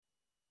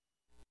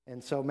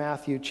And so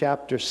Matthew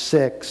chapter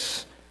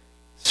 6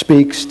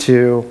 speaks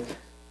to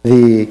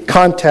the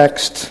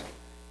context,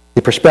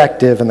 the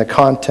perspective, and the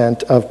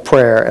content of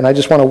prayer. And I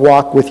just want to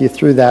walk with you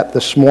through that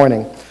this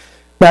morning.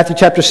 Matthew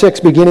chapter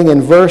 6, beginning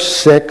in verse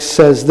 6,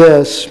 says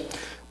this,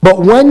 "But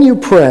when you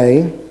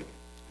pray,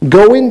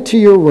 go into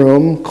your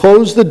room,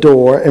 close the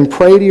door, and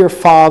pray to your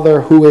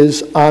Father who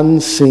is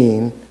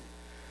unseen.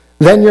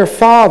 Then your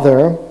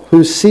Father,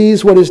 who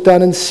sees what is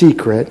done in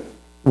secret,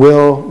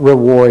 will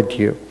reward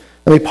you."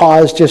 Let me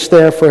pause just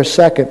there for a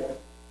second.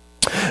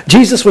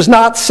 Jesus was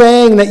not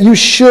saying that you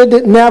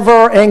should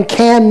never and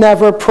can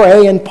never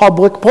pray in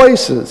public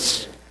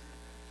places.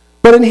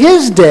 But in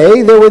his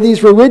day, there were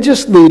these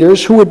religious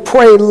leaders who would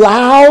pray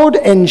loud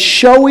and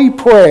showy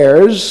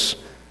prayers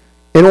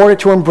in order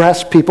to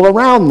impress people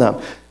around them.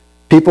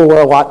 People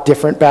were a lot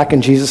different back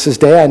in Jesus'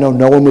 day. I know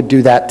no one would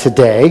do that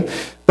today.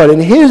 But in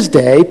his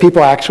day,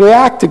 people actually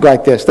acted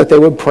like this, that they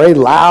would pray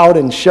loud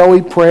and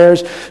showy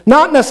prayers,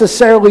 not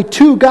necessarily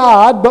to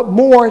God, but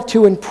more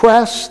to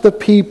impress the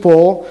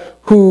people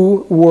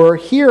who were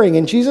hearing.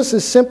 And Jesus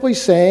is simply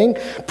saying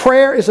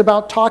prayer is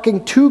about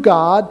talking to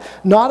God,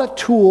 not a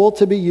tool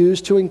to be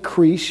used to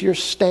increase your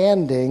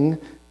standing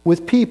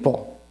with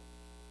people.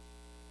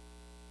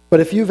 But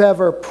if you've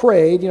ever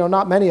prayed,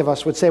 not many of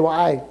us would say,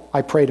 well,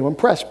 I pray to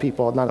impress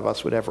people. None of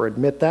us would ever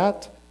admit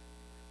that.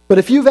 But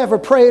if you've ever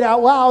prayed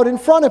out loud in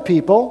front of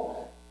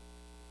people,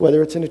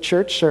 whether it's in a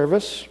church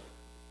service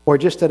or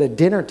just at a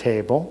dinner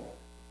table,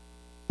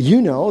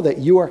 you know that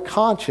you are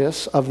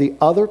conscious of the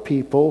other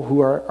people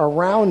who are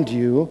around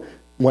you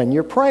when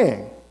you're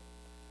praying.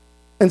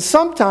 And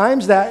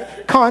sometimes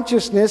that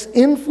consciousness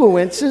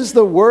influences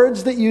the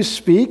words that you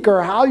speak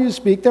or how you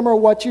speak them or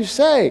what you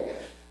say.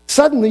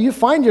 Suddenly you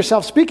find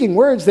yourself speaking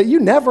words that you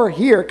never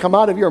hear come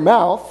out of your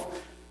mouth,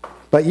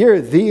 but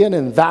you're theeing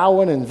and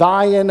thouing and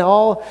thyin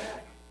all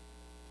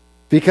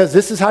because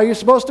this is how you're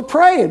supposed to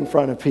pray in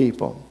front of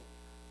people.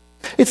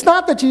 It's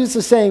not that Jesus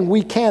is saying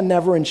we can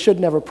never and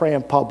should never pray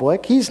in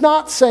public. He's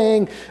not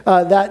saying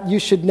that you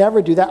should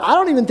never do that. I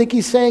don't even think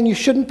he's saying you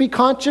shouldn't be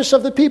conscious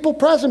of the people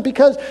present,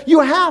 because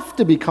you have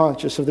to be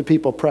conscious of the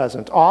people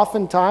present.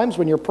 Oftentimes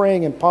when you're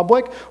praying in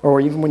public,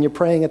 or even when you're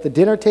praying at the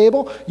dinner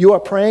table, you are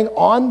praying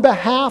on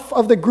behalf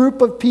of the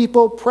group of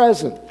people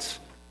present.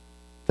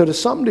 So to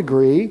some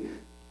degree,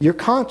 you're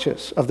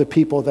conscious of the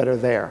people that are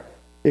there.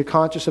 You're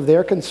conscious of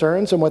their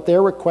concerns and what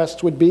their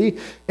requests would be,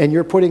 and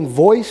you're putting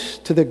voice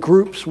to the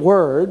group's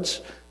words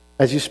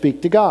as you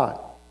speak to God.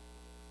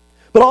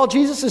 But all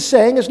Jesus is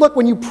saying is, look,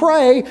 when you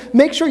pray,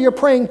 make sure you're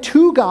praying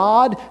to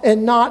God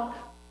and not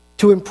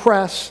to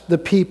impress the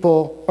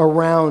people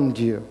around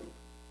you.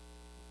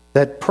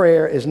 That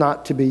prayer is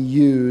not to be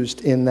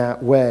used in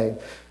that way.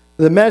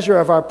 The measure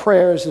of our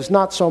prayers is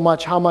not so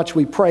much how much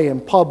we pray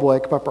in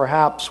public, but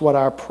perhaps what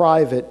our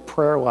private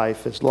prayer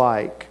life is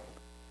like.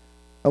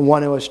 And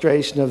one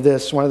illustration of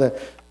this, one of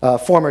the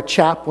former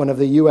chaplain of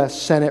the U.S.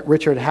 Senate,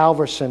 Richard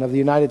Halverson of the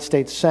United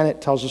States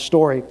Senate, tells a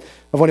story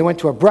of when he went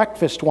to a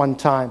breakfast one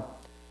time.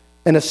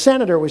 And a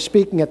senator was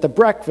speaking at the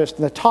breakfast,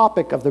 and the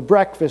topic of the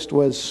breakfast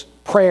was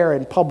prayer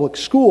in public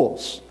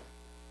schools.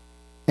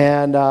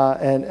 And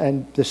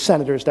the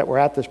senators that were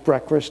at this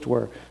breakfast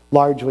were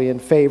largely in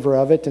favor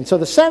of it. And so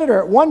the senator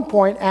at one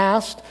point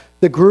asked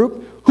the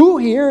group, who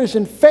here is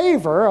in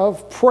favor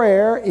of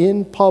prayer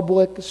in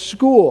public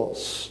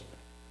schools?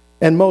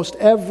 And most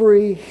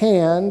every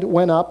hand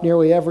went up.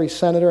 Nearly every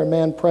senator and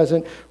man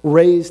present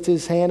raised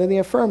his hand in the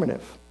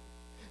affirmative.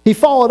 He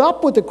followed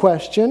up with the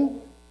question,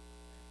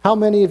 how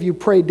many of you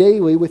pray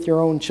daily with your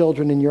own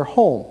children in your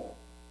home?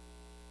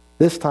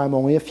 This time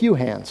only a few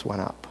hands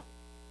went up.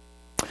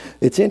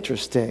 It's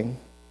interesting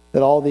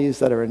that all these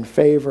that are in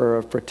favor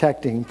of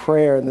protecting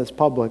prayer in this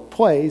public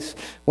place,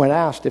 when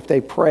asked if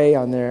they pray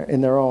in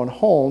their own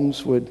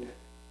homes, would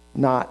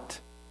not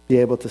be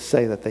able to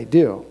say that they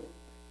do.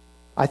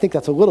 I think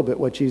that's a little bit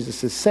what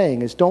Jesus is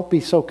saying, is don't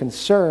be so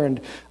concerned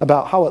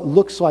about how it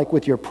looks like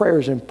with your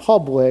prayers in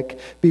public.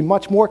 Be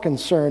much more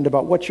concerned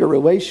about what's your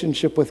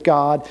relationship with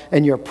God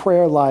and your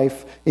prayer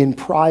life in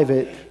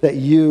private, that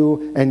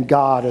you and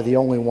God are the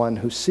only one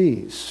who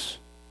sees.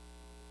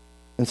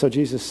 And so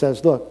Jesus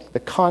says, look, the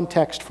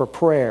context for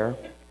prayer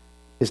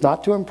is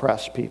not to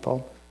impress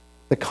people.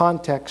 The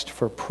context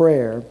for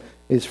prayer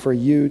is for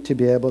you to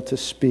be able to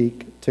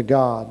speak to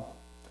God.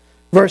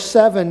 Verse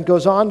 7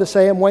 goes on to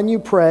say, and when you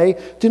pray,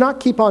 do not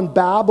keep on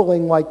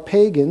babbling like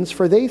pagans,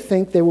 for they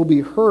think they will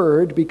be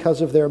heard because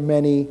of their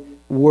many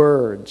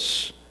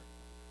words.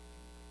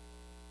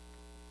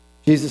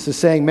 Jesus is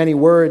saying many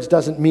words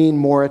doesn't mean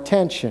more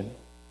attention.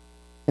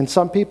 And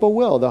some people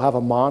will. They'll have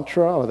a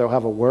mantra, or they'll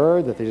have a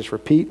word that they just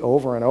repeat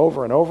over and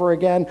over and over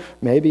again.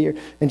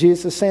 And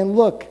Jesus is saying,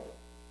 look,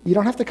 you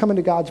don't have to come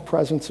into God's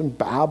presence and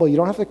babble. You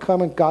don't have to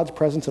come into God's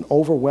presence and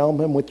overwhelm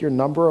him with your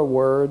number of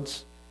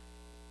words.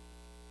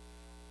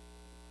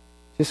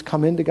 Just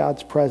come into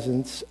God's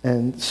presence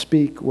and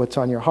speak what's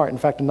on your heart. In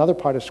fact, another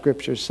part of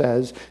Scripture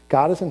says,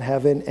 God is in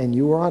heaven and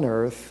you are on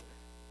earth,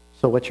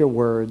 so let your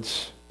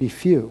words be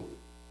few.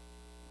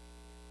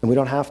 And we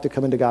don't have to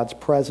come into God's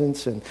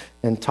presence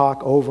and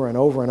talk over and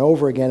over and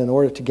over again in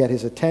order to get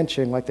his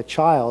attention, like the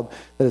child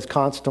that is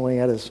constantly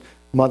at his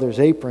mother's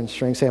apron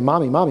string saying,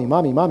 "Mommy, mommy,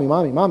 mommy, mommy,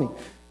 mommy, mommy."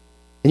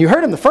 And you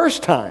heard him the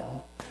first time,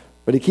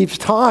 but he keeps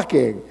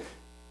talking.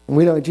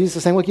 And Jesus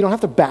is saying, look, you don't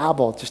have to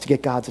babble just to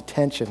get God's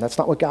attention. That's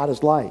not what God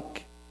is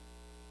like.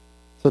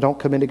 So don't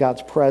come into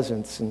God's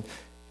presence and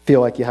feel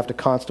like you have to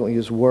constantly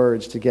use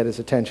words to get his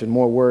attention.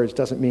 More words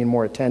doesn't mean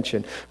more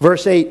attention.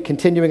 Verse 8,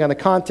 continuing on the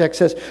context,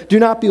 says, "Do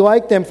not be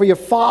like them, for your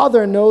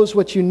Father knows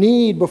what you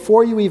need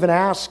before you even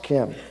ask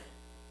him."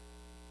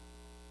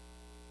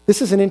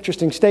 This is an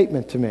interesting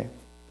statement to me.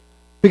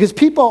 Because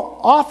people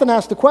often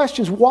ask the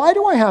questions, why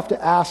do I have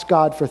to ask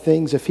God for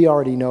things if he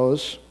already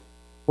knows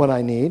what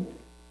I need?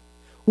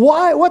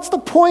 Why? What's the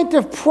point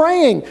of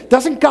praying?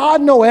 Doesn't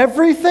God know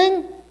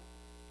everything?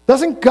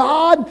 Doesn't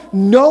God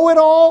know it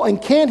all,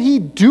 and can't he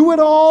do it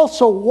all?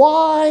 So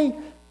why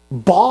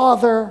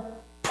bother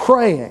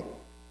praying?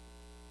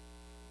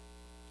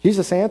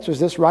 Jesus answers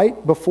this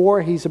right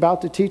before he's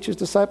about to teach his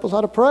disciples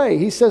how to pray.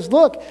 He says,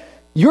 look,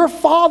 your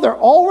Father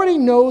already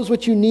knows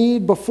what you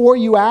need before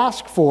you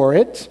ask for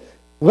it.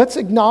 Let's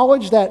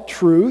acknowledge that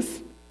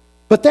truth.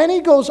 But then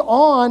he goes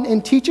on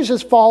and teaches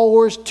his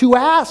followers to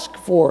ask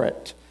for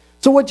it.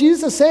 So what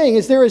Jesus is saying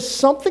is there is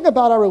something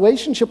about our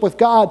relationship with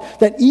God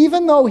that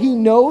even though he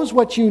knows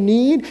what you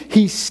need,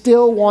 he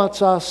still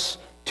wants us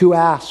to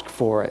ask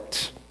for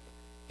it.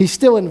 He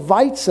still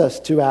invites us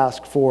to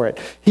ask for it.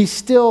 He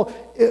still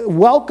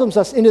welcomes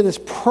us into this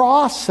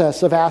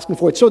process of asking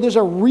for it. So there's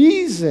a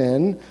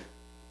reason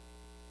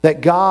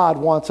that God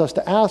wants us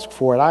to ask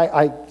for it.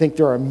 I think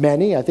there are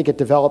many. I think it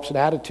develops an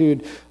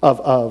attitude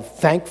of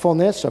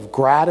thankfulness, of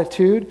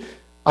gratitude.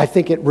 I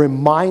think it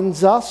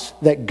reminds us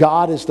that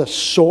God is the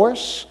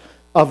source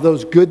of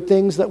those good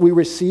things that we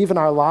receive in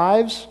our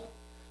lives.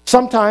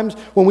 Sometimes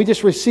when we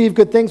just receive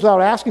good things without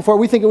asking for it,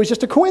 we think it was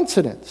just a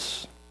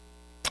coincidence.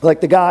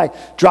 Like the guy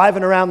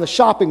driving around the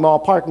shopping mall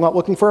parking lot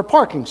looking for a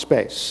parking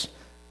space.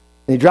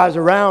 And he drives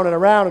around and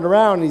around and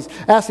around, and he's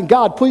asking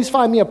God, please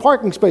find me a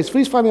parking space,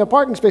 please find me a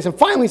parking space. And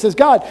finally he says,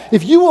 God,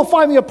 if you will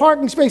find me a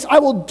parking space, I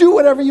will do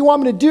whatever you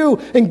want me to do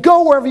and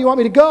go wherever you want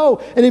me to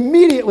go. And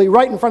immediately,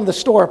 right in front of the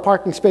store, a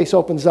parking space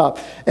opens up.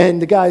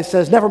 And the guy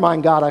says, never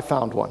mind, God, I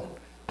found one.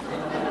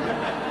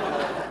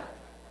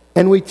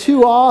 And we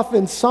too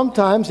often,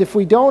 sometimes, if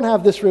we don't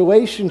have this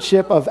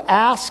relationship of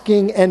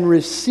asking and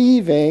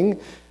receiving,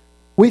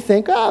 we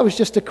think, it was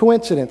just a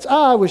coincidence.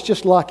 I was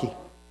just lucky.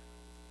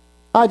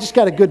 I just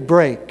got a good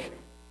break.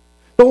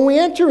 But when we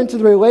enter into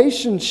the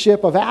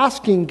relationship of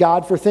asking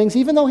God for things,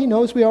 even though he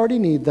knows we already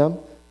need them,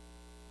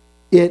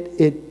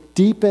 it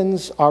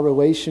deepens our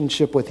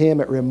relationship with him.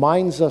 It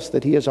reminds us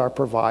that he is our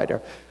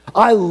provider.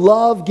 I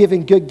love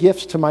giving good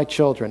gifts to my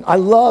children. I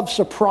love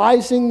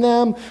surprising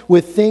them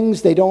with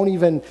things they don't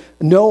even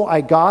know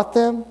I got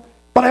them.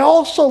 But I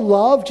also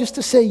love just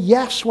to say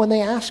yes when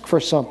they ask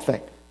for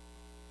something.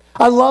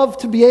 I love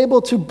to be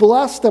able to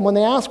bless them when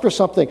they ask for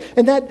something.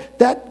 And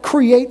that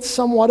creates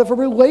somewhat of a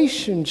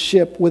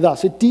relationship with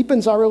us. It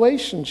deepens our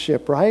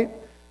relationship, right?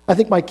 I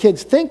think my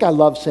kids think I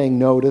love saying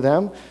no to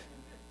them.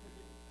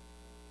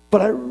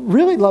 But I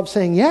really love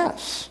saying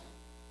yes.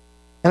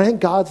 And I think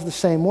God's the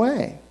same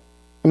way.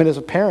 I mean, as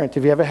a parent,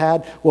 have you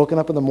ever woken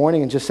up in the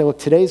morning and just say, look,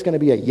 today's going to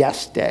be a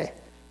yes day?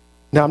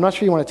 Now, I'm not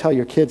sure you want to tell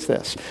your kids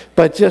this,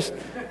 but just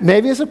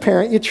maybe as a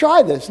parent, you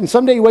try this. And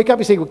someday you wake up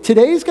and you say, well,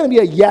 today's going to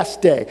be a yes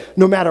day.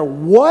 No matter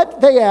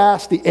what they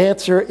ask, the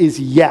answer is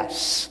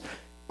yes.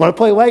 Want to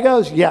play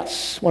Legos?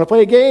 Yes. Want to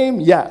play a game?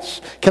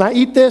 Yes. Can I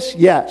eat this?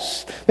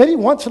 Yes. Maybe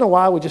once in a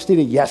while we just need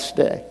a yes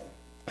day.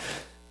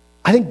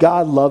 I think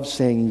God loves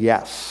saying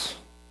yes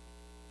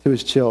to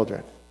his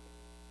children.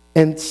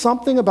 And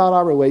something about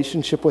our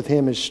relationship with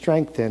him is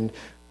strengthened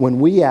when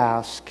we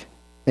ask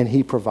and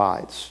he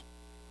provides.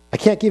 I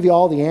can't give you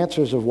all the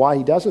answers of why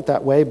he does it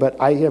that way, but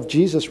I have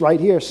Jesus right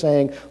here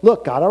saying,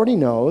 look, God already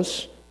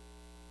knows,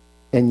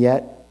 and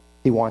yet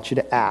he wants you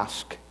to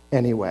ask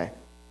anyway.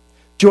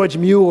 George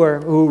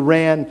Mueller, who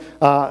ran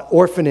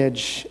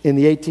orphanage in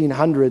the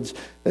 1800s,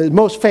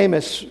 most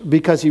famous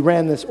because he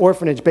ran this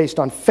orphanage based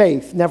on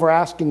faith, never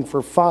asking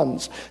for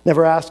funds,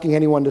 never asking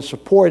anyone to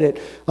support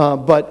it,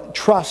 but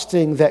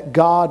trusting that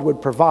God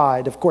would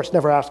provide, of course,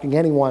 never asking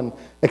anyone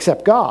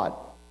except God.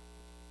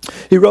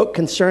 He wrote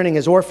concerning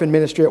his orphan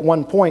ministry at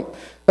one point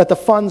that the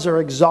funds are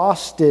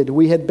exhausted.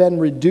 We had been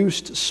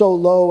reduced so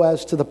low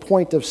as to the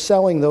point of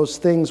selling those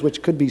things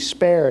which could be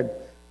spared.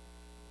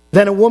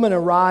 Then a woman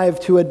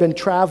arrived who had been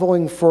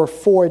traveling for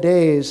 4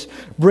 days,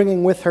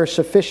 bringing with her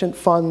sufficient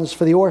funds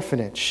for the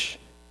orphanage.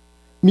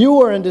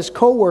 Mueller and his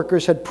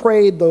co-workers had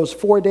prayed those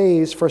 4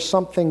 days for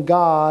something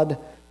God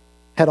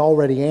had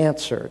already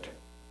answered.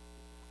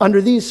 Under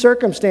these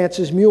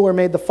circumstances, Mueller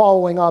made the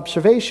following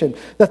observation: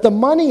 that the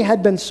money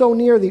had been so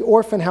near the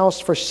orphan house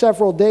for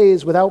several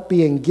days without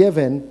being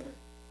given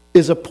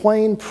is a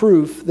plain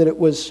proof that it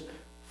was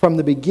from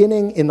the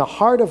beginning in the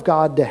heart of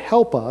God to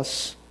help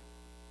us,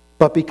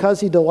 but because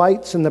he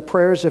delights in the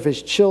prayers of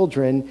his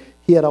children,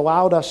 he had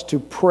allowed us to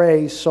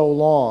pray so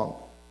long.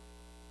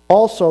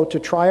 also to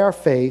try our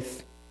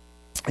faith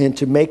and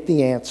to make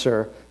the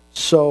answer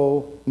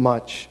so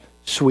much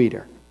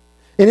sweeter.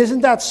 And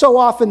isn't that so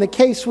often the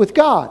case with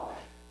God?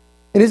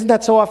 And isn't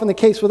that so often the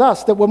case with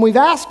us? That when we've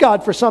asked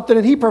God for something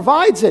and He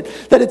provides it,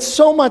 that it's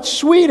so much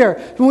sweeter.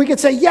 And we can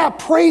say, yeah,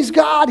 praise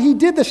God, He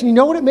did this. And you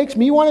know what it makes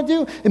me want to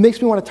do? It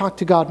makes me want to talk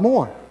to God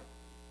more.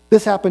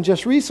 This happened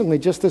just recently.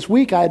 Just this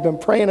week, I had been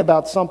praying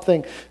about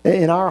something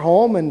in our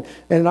home and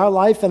in our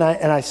life, and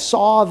I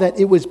saw that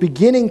it was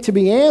beginning to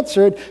be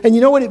answered. And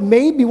you know what it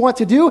made me want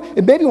to do?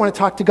 It made me want to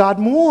talk to God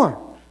more.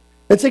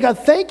 And say, God,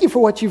 thank you for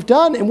what you've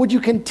done, and would you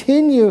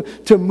continue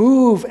to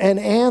move and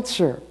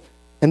answer?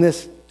 And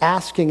this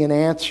asking and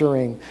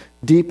answering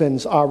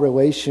deepens our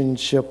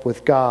relationship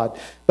with God.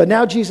 But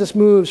now Jesus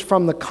moves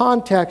from the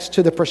context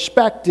to the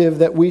perspective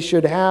that we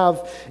should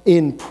have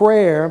in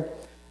prayer.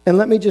 And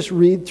let me just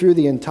read through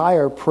the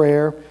entire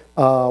prayer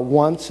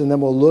once, and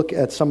then we'll look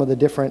at some of the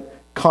different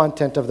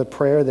content of the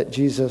prayer that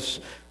Jesus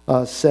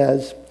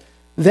says.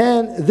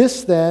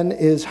 This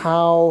is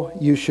how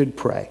you should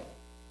pray.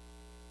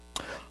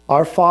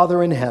 Our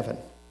Father in heaven,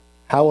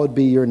 hallowed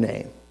be your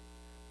name.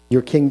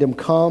 Your kingdom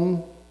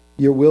come,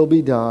 your will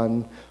be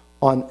done,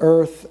 on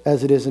earth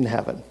as it is in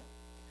heaven.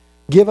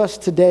 Give us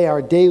today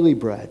our daily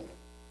bread.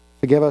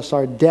 Forgive us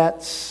our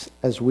debts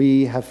as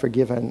we have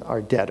forgiven our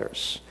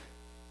debtors.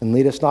 And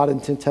lead us not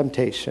into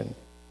temptation,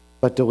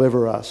 but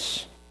deliver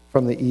us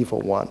from the evil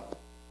one.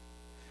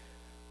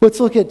 Let's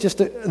look at just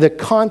the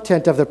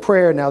content of the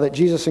prayer now that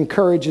Jesus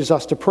encourages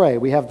us to pray.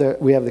 We have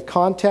the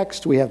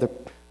context, we have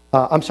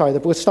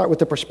let's start with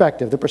the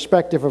perspective. The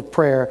perspective of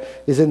prayer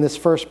is in this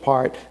first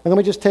part. And let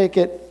me just take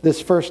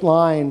this first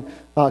line,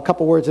 a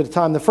couple words at a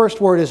time. The first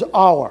word is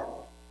our.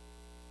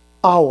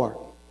 Our.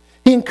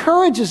 He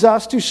encourages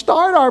us to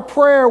start our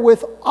prayer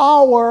with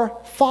our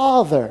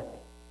Father.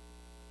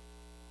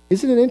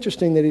 Isn't it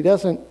interesting that he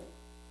doesn't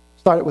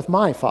start it with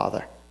my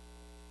Father?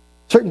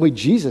 Certainly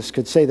Jesus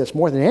could say this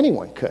more than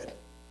anyone could.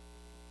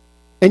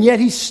 And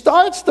yet he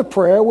starts the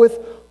prayer with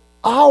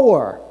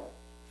our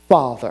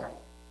Father.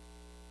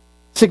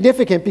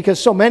 Significant because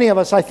so many of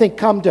us, I think,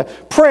 come to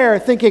prayer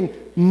thinking,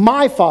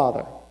 my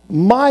Father,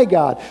 my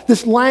God.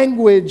 This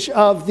language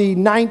of the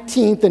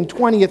 19th and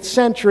 20th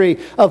century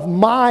of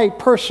my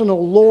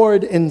personal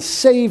Lord and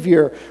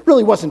Savior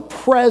really wasn't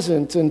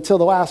present until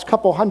the last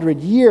couple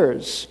hundred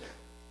years.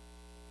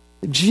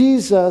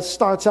 Jesus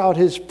starts out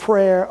his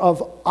prayer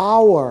of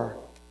our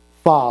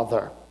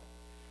Father.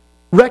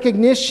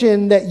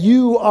 Recognition that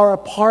you are a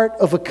part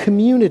of a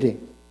community.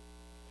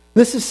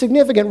 This is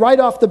significant. Right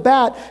off the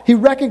bat, he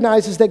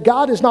recognizes that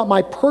God is not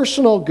my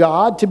personal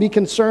God to be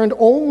concerned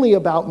only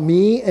about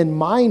me and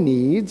my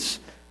needs.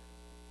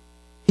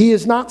 He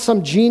is not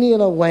some genie in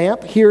a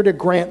lamp here to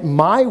grant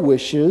my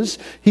wishes.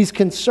 He's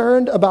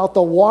concerned about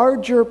the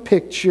larger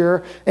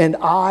picture, and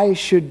I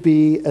should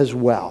be as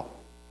well.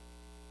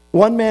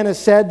 One man has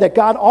said that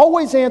God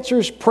always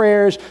answers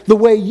prayers the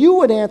way you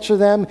would answer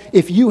them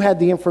if you had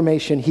the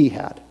information he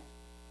had.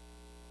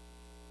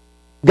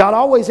 God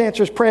always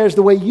answers prayers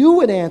the way you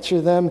would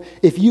answer them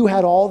if you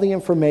had all the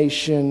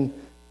information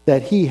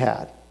that he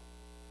had.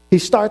 He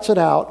starts it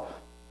out,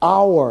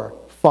 our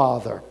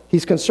Father.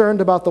 He's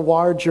concerned about the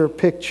larger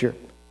picture.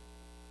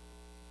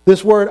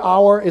 This word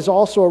our is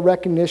also a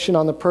recognition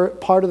on the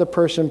part of the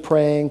person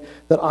praying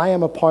that I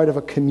am a part of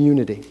a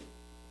community,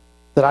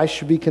 that I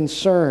should be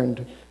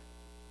concerned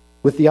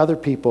with the other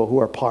people who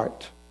are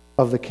part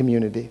of the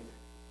community.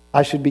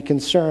 I should be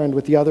concerned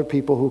with the other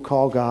people who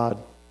call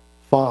God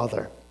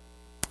Father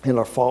and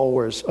are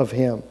followers of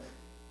him.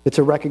 It's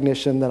a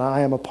recognition that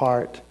I am a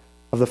part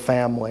of the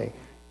family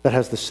that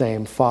has the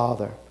same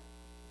Father.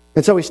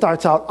 And so he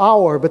starts out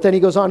our, but then he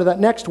goes on to that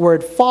next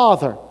word,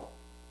 Father.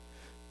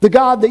 The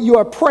God that you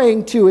are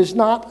praying to is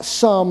not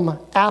some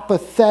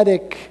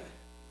apathetic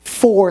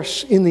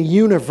force in the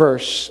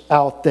universe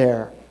out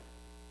there,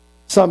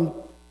 some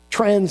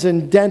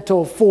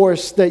transcendental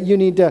force that you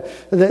need to,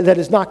 that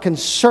is not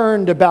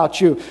concerned about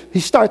you.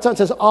 He starts out and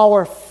says,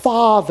 our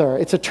Father.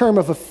 It's a term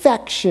of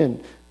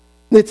affection.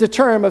 It's a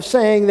term of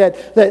saying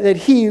that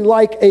he,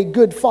 like a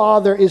good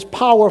father, is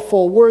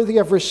powerful, worthy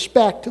of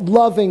respect,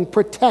 loving,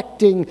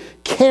 protecting,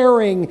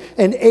 caring,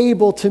 and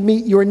able to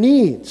meet your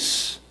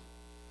needs.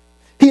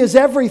 He is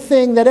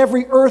everything that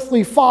every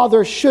earthly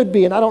father should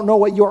be. And I don't know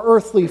what your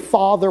earthly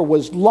father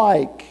was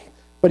like,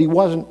 but he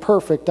wasn't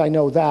perfect, I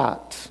know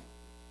that.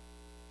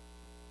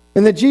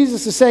 And that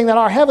Jesus is saying that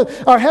our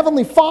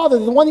heavenly Father,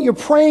 the one that you're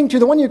praying to,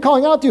 the one you're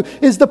calling out to,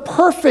 is the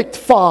perfect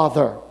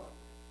Father.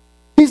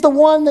 He's the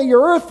one that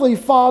your earthly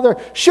father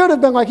should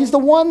have been like. He's the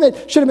one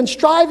that should have been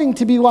striving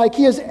to be like.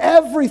 He is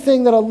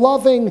everything that a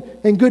loving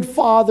and good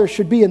father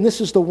should be, and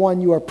this is the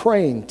one you are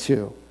praying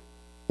to.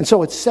 And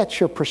so it sets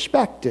your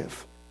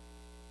perspective.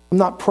 I'm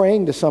not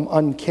praying to some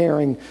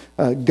uncaring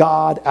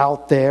God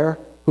out there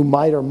who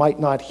might or might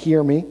not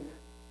hear me.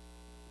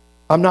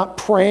 I'm not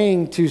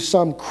praying to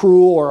some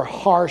cruel or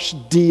harsh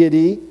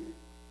deity.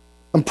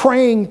 I'm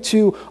praying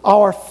to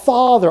our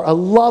Father, a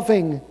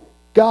loving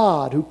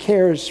God who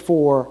cares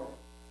for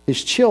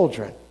his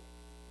children.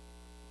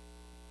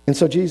 And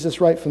so Jesus,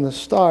 right from the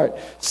start,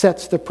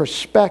 sets the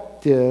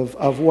perspective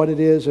of what it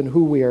is and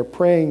who we are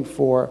praying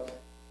for.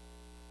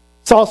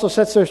 It also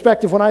sets the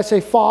perspective. When I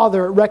say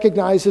Father, it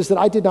recognizes that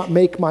I did not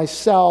make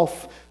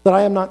myself, that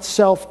I am not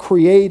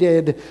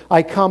self-created.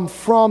 I come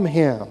from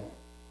Him.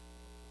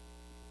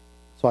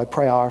 So I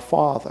pray, Our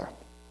Father.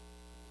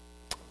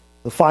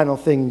 The final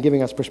thing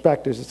giving us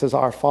perspectives, it says,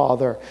 Our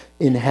Father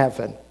in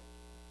heaven.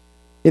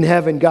 In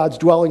heaven, God's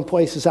dwelling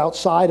place is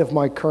outside of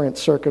my current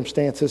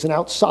circumstances and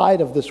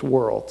outside of this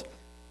world.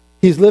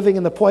 He's living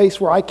in the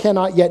place where I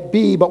cannot yet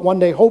be, but one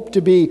day hope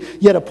to be,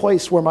 yet a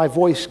place where my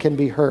voice can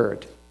be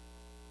heard.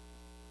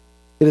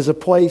 It is a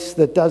place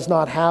that does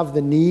not have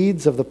the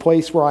needs of the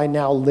place where I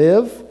now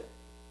live.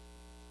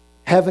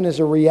 Heaven is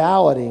a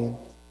reality,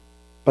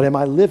 but am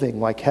I living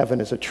like heaven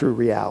is a true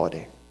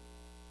reality?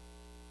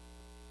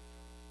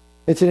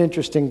 It's an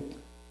interesting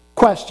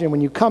question when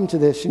you come to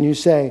this and you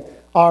say,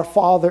 Our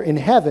Father in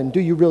heaven, do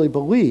you really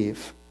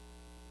believe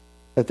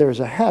that there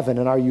is a heaven?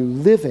 And are you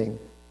living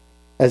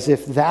as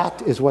if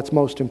that is what's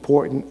most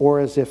important,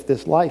 or as if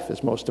this life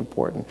is most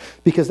important?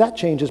 Because that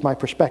changes my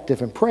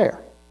perspective in prayer.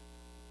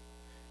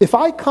 If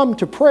I come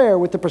to prayer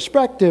with the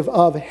perspective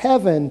of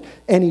heaven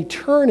and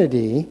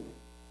eternity,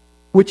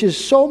 which is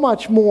so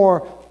much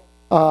more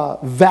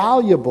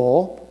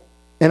valuable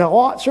and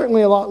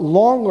certainly a lot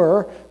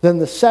longer than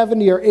the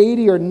 70 or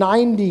 80 or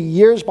 90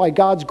 years by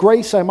God's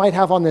grace I might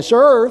have on this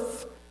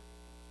earth,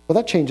 well,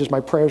 that changes my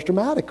prayers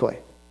dramatically.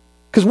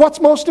 Because what's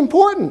most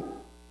important?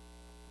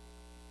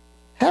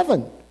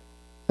 Heaven.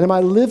 And am I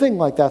living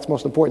like that's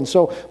most important?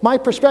 So my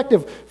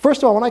perspective,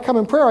 first of all, when I come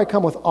in prayer, I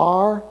come with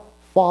Our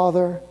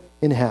Father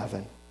in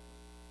heaven.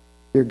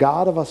 You're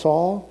God of us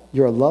all.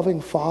 You're a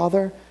loving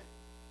Father.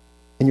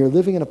 And you're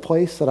living in a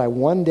place that I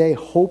one day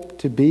hope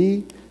to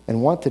be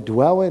and want to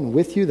dwell in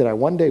with you, that I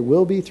one day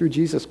will be through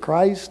Jesus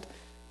Christ.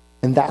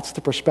 And that's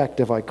the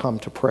perspective I come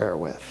to prayer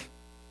with.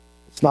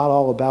 It's not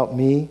all about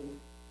me.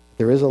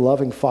 There is a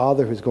loving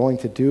Father who's going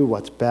to do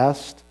what's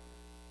best.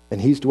 And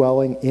He's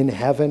dwelling in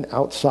heaven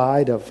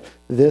outside of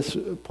this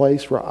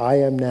place where I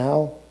am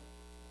now.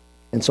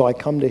 And so I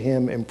come to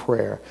Him in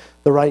prayer.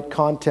 The right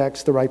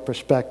context, the right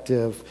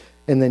perspective,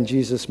 and then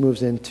Jesus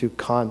moves into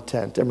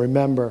content. And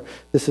remember,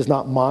 this is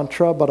not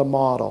mantra, but a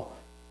model.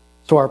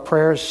 So our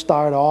prayers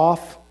start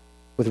off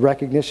with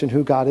recognition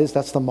who God is.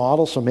 That's the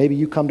model. So maybe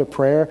you come to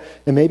prayer,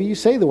 and maybe you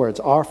say the words,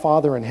 Our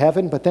Father in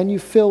heaven, but then you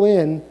fill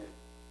in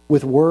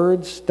with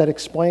words that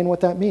explain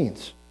what that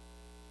means.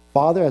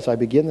 Father, as I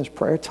begin this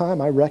prayer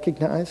time, I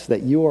recognize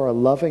that you are a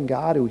loving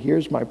God who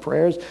hears my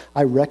prayers.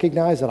 I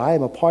recognize that I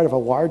am a part of a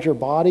larger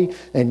body,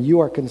 and you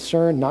are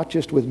concerned not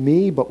just with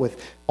me, but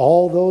with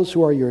all those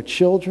who are your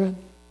children.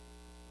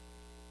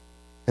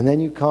 And then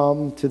you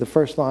come to the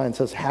first line and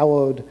says,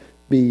 Hallowed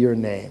be your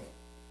name.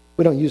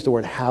 We don't use the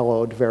word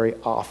hallowed very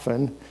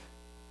often.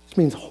 It just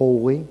means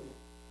holy.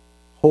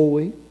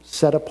 Holy,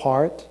 set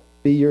apart,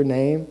 be your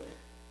name.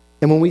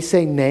 And when we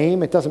say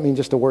name, it doesn't mean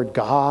just the word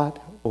God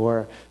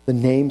or the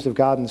names of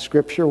God in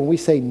Scripture. When we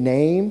say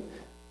name,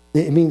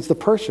 it means the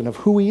person of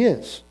who He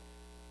is.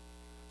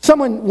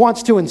 Someone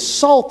wants to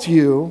insult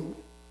you,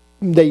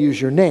 they use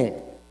your name.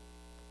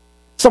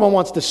 Someone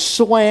wants to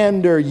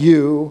slander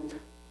you,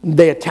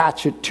 they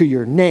attach it to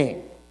your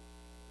name.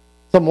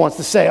 Someone wants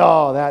to say,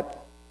 oh, that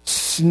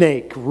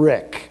snake,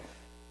 Rick.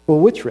 Well,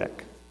 which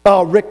Rick?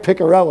 Oh, Rick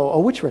Piccarello. Oh,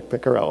 which Rick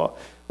Piccarello?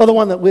 Oh, the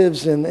one that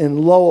lives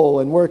in Lowell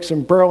and works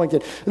in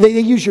Burlington. They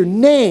use your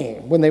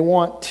name when they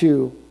want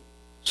to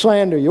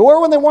slander you,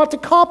 or when they want to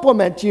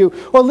compliment you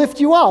or lift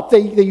you up. They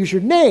use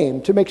your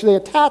name to make sure they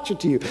attach it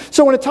to you.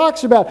 So when it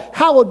talks about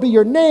hallowed be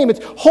your name, it's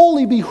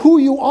holy be who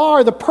you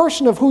are, the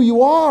person of who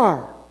you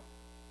are.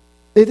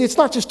 It's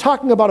not just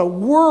talking about a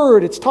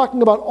word, it's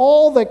talking about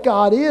all that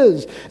God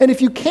is. And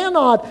if you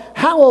cannot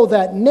hallow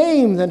that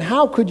name, then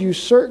how could you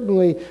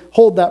certainly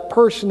hold that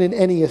person in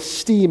any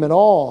esteem at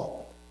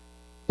all?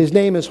 His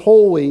name is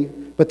holy,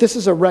 but this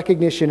is a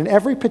recognition, and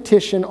every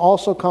petition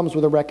also comes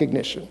with a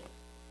recognition.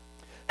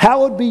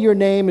 Hallowed be your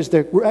name is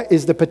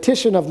the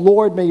petition of,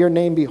 Lord, may your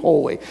name be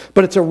holy.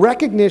 But it's a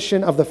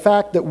recognition of the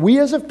fact that we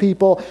as a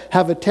people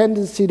have a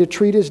tendency to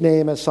treat His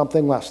name as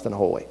something less than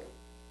holy.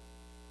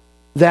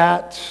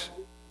 That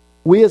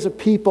we as a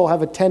people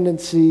have a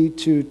tendency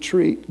to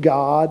treat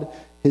God,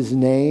 His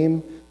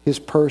name, His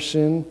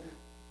person,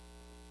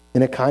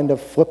 in a kind of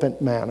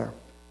flippant manner.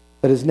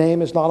 That His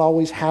name is not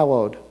always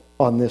hallowed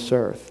on this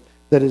earth.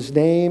 That His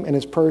name and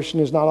His person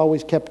is not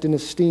always kept in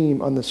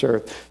esteem on this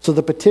earth. So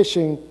the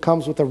petition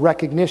comes with a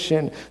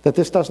recognition that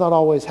this does not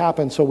always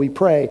happen. So we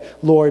pray,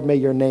 Lord, may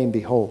your name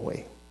be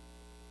holy.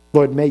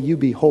 Lord, may you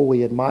be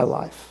holy in my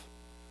life.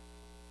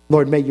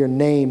 Lord, may your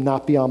name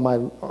not be on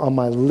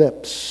my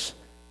lips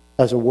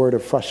as a word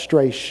of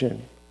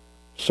frustration,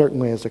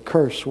 certainly as a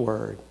curse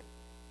word,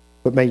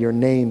 but may your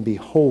name be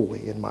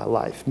holy in my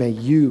life. May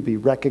you be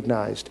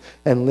recognized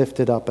and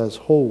lifted up as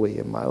holy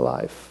in my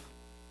life.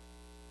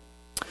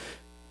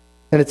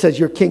 And it says,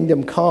 your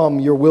kingdom come,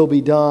 your will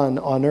be done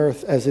on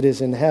earth as it is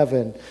in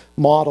heaven.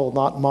 Model,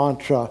 not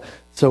mantra.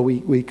 So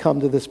we come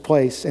to this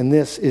place, and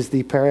this is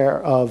the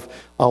prayer of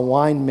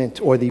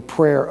alignment, or the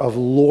prayer of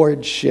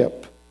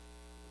lordship.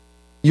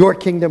 Your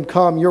kingdom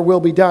come, your will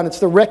be done. It's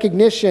the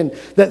recognition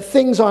that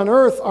things on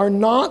earth are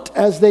not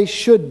as they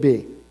should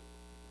be.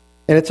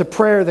 And it's a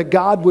prayer that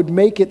God would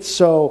make it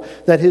so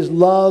that his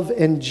love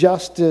and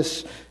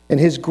justice and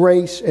his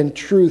grace and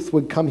truth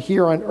would come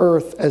here on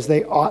earth as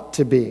they ought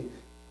to be.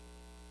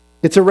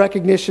 It's a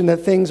recognition that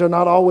things are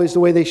not always the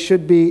way they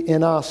should be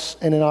in us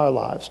and in our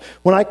lives.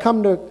 When I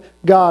come to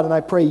God and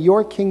I pray,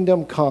 your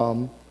kingdom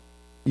come,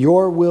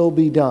 your will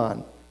be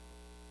done,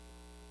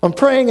 I'm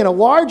praying in a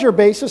larger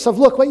basis of,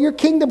 look, let your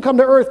kingdom come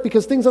to earth,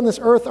 because things on this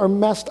earth are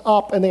messed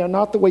up and they are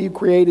not the way you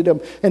created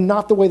them and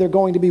not the way they're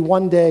going to be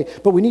one day.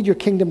 But we need your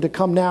kingdom to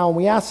come now, and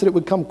we ask that it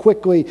would come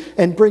quickly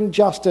and bring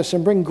justice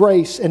and bring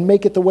grace and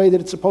make it the way that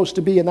it's supposed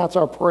to be, and that's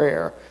our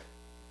prayer.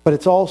 But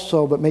it's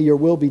also, but may your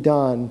will be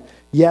done,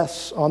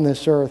 yes, on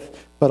this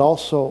earth, but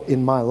also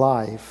in my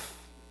life.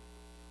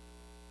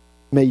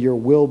 May your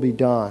will be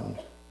done.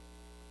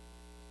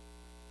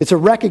 It's a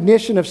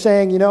recognition of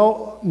saying,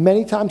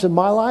 many times in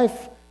my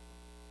life,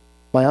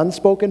 my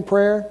unspoken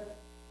prayer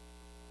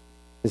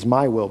is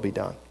my will be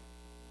done.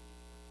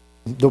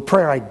 The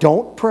prayer I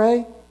don't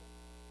pray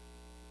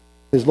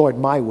is, Lord,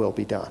 my will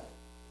be done.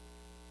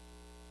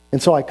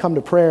 And so I come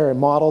to prayer and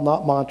model,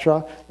 not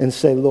mantra, and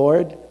say,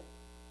 Lord,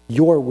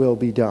 your will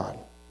be done.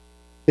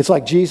 It's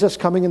like Jesus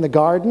coming in the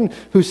garden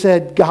who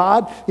said,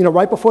 God,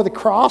 right before the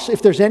cross,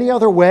 if there's any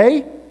other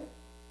way,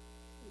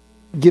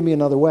 give me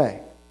another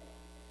way.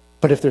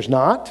 But if there's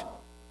not,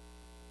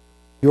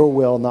 your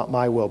will, not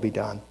my will, be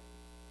done.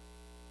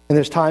 And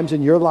there's times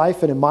in your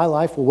life and in my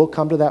life where we'll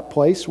come to that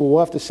place where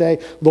we'll have to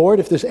say, Lord,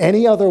 if there's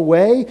any other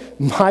way,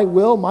 my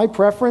will, my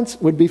preference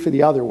would be for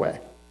the other way.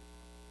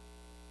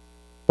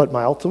 But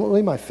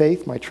ultimately, my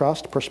faith, my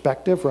trust,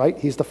 perspective, right?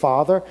 He's the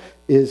Father,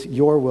 is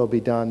your will be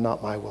done,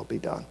 not my will be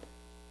done.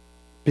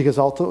 Because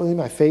ultimately,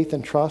 my faith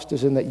and trust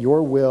is in that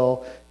your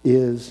will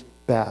is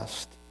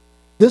best.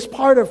 This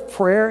part of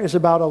prayer is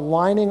about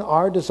aligning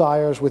our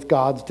desires with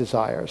God's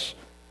desires.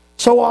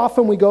 So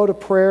often we go to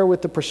prayer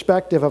with the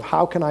perspective of,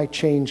 how can I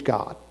change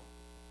God?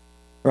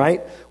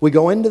 Right? We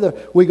go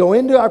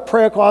into our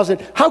prayer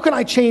closet, how can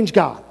I change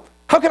God?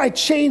 How can I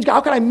change God?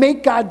 How can I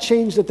make God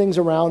change the things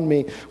around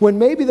me? When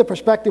maybe the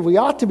perspective we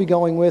ought to be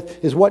going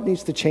with is, what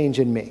needs to change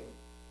in me?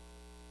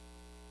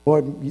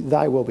 Lord,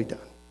 thy will be done.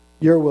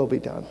 Your will be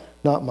done,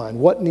 not mine.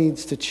 What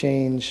needs to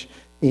change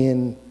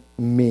in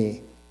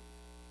me?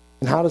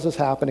 And how does this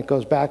happen? It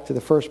goes back to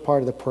the first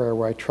part of the prayer,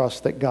 where I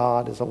trust that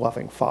God is a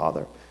loving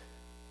Father.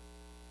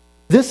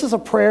 This is a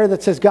prayer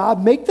that says,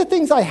 God, make the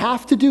things I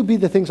have to do be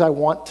the things I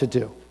want to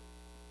do.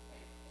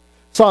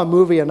 I saw a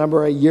movie a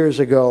number of years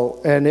ago,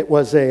 and it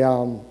was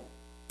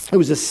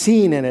a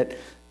scene in it. It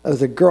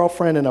was a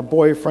girlfriend and a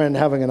boyfriend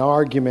having an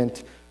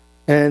argument,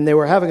 and they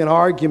were having an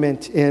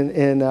argument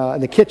in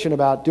the kitchen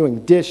about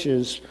doing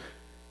dishes,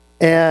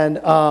 and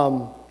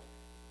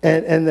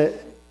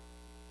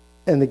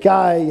the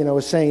guy,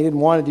 was saying he didn't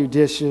want to do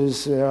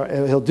dishes.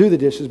 He'll do the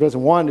dishes, but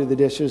doesn't want to do the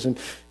dishes. And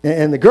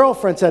the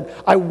girlfriend said,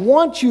 I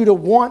want you to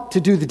want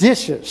to do the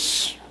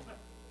dishes.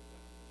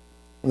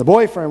 And the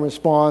boyfriend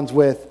responds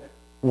with,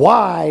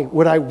 why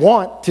would I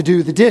want to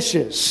do the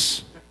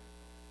dishes?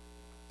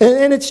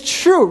 And it's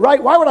true,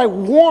 right? Why would I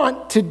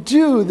want to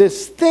do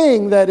this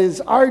thing that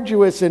is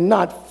arduous and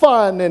not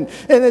fun and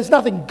there's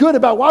nothing good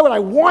about? Why would I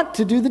want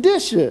to do the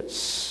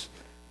dishes?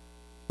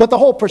 But the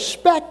whole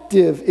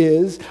perspective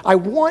is, I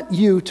want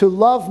you to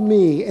love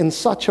me in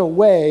such a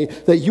way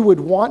that you would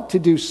want to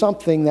do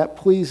something that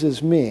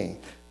pleases me.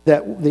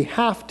 That the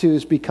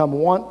have-tos become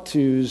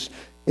want-tos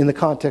in the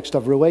context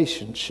of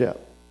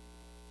relationship.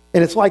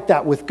 And it's like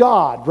that with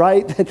God,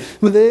 right?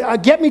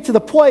 Get me to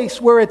the place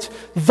where it's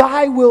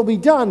thy will be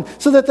done,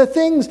 so that the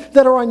things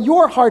that are on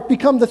your heart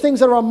become the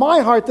things that are on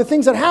my heart. The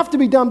things that have to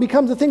be done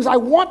become the things I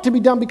want to be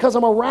done because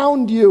I'm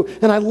around you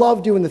and I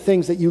love doing the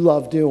things that you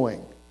love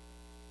doing.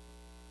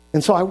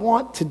 And so I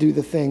want to do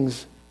the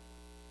things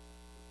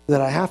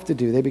that I have to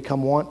do. They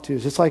become want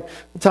tos. It's like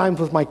the times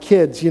with my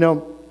kids,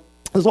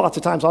 there's lots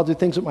of times I'll do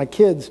things with my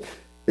kids.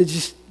 It's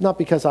just not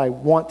because I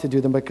want to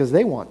do them, but because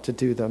they want to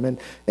do them.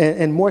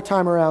 And more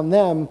time around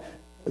them,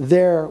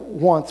 their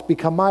wants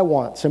become my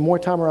wants. And more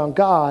time around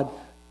God,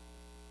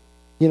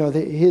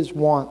 his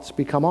wants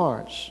become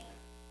ours.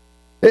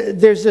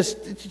 There's this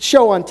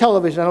show on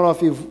television, I don't know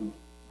if you've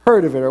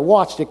heard of it or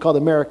watched it, called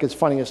America's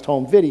Funniest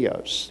Home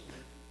Videos.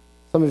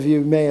 Some of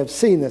you may have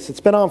seen this. It's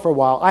been on for a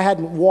while. I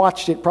hadn't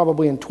watched it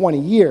probably in 20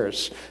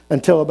 years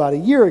until about a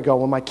year ago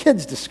when my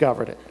kids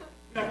discovered it.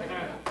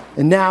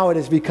 And now it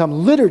has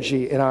become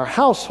liturgy in our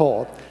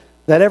household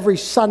that every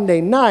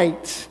Sunday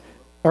night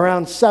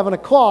around 7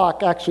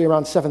 o'clock, actually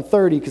around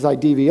 7:30 because I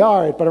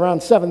DVR it, but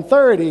around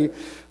 7:30,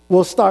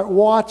 we'll start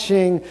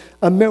watching,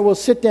 we'll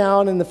sit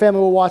down and the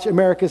family will watch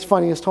America's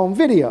Funniest Home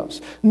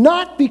Videos.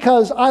 Not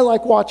because I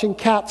like watching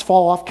cats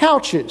fall off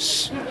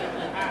couches.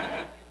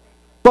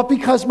 But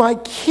because my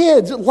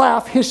kids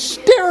laugh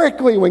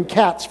hysterically when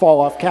cats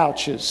fall off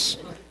couches.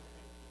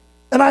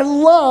 And I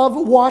love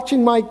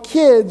watching my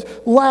kids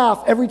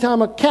laugh every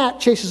time a cat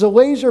chases a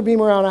laser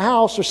beam around a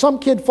house, or some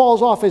kid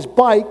falls off his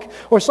bike,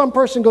 or some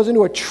person goes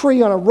into a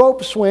tree on a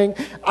rope swing.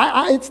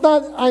 I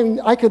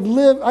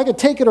could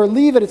take it or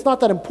leave it. It's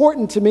not that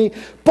important to me,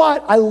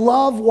 but I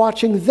love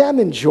watching them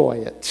enjoy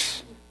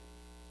it.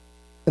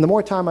 And the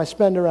more time I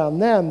spend around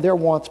them, their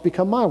wants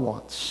become my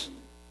wants.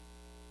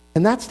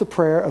 And that's the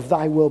prayer of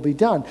thy will be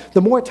done. The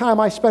more time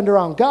I spend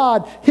around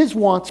God, his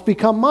wants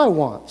become my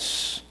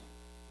wants.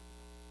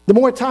 The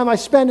more time I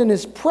spend in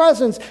his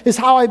presence is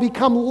how I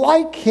become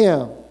like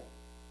him.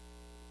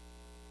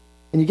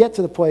 And you get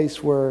to the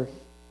place where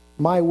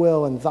my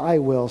will and thy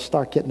will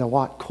start getting a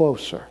lot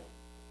closer.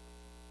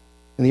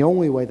 And the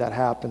only way that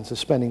happens is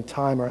spending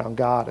time around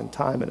God and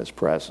time in his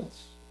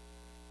presence.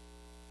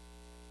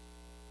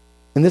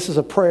 And this is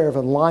a prayer of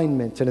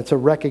alignment, and it's a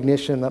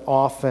recognition that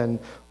often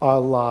our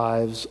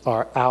lives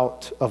are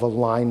out of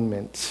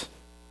alignment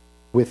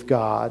with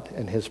God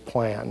and his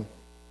plan.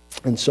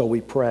 And so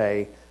we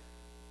pray,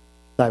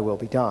 thy will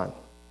be done.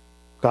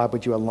 God,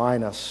 would you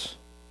align us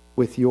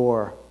with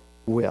your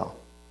will?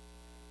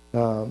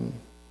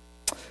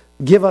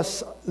 Give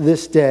us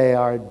this day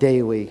our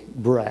daily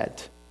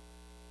bread.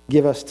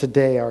 Give us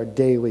today our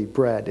daily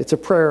bread. It's a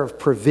prayer of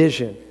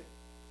provision,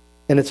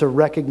 and it's a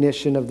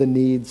recognition of the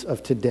needs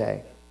of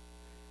today.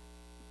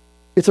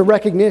 It's a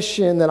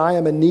recognition that I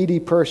am a needy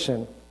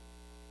person,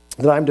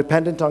 that I'm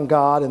dependent on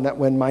God, and that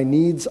when my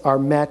needs are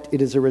met,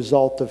 it is a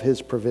result of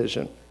his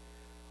provision.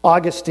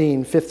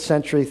 Augustine, 5th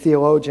century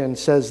theologian,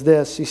 says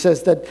this. He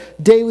says that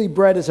daily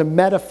bread is a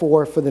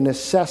metaphor for the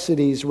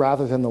necessities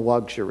rather than the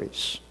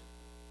luxuries.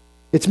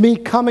 It's me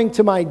coming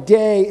to my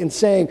day and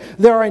saying,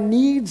 there are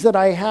needs that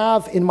I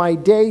have in my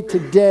day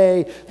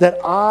today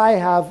that I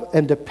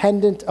am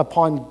dependent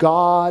upon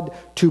God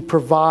to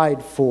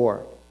provide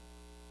for.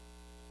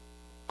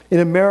 In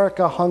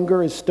America,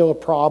 hunger is still a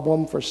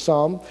problem for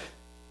some,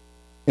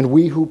 and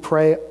we who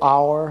pray,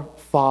 Our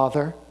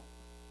Father,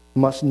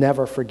 must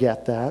never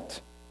forget that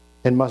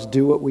and must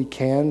do what we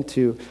can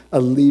to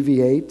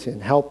alleviate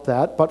and help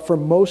that. But for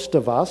most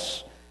of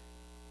us,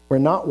 we're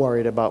not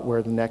worried about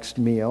where the next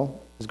meal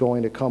is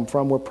going to come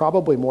from. We're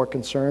probably more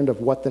concerned of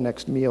what the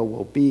next meal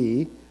will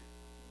be.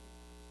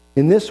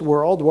 In this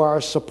world where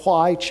our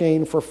supply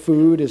chain for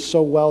food is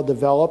so well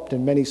developed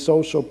and many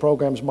social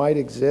programs might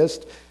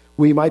exist,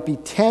 we might be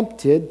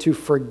tempted to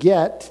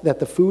forget that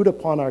the food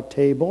upon our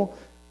table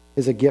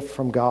is a gift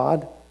from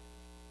God,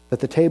 that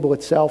the table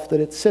itself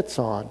that it sits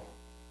on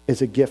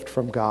is a gift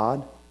from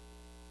God.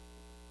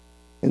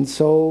 And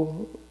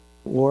so,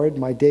 Lord,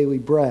 my daily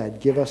bread,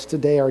 give us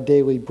today our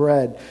daily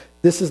bread.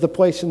 This is the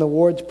place in the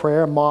Lord's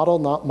Prayer, model,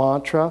 not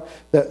mantra,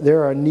 that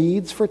there are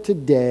needs for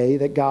today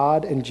that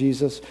God and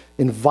Jesus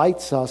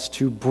invites us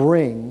to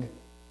bring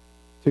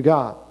to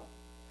God.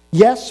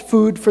 Yes,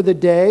 food for the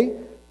day,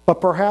 but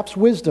perhaps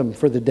wisdom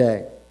for the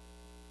day.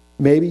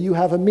 Maybe you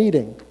have a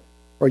meeting,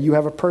 or you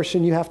have a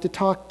person you have to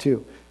talk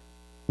to.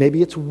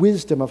 Maybe it's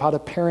wisdom of how to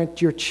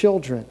parent your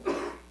children,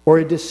 or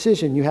a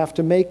decision you have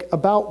to make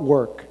about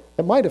work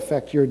that might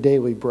affect your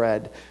daily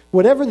bread.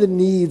 Whatever the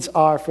needs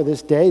are for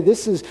this day,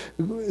 this is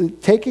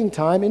taking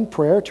time in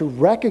prayer to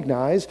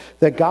recognize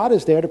that God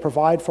is there to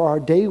provide for our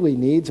daily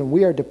needs, and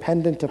we are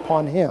dependent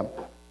upon him.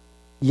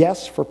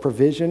 Yes, for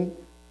provision,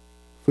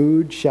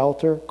 food,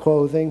 shelter,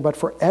 clothing, but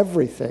for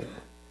everything.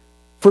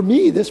 For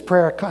me, this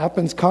prayer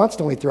happens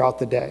constantly throughout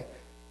the day.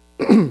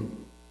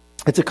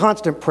 It's a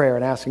constant prayer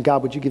and asking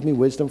God, would you give me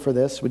wisdom for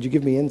this? Would you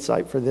give me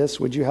insight for this?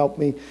 Would you help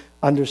me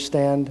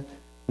understand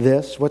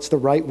this? What's the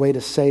right way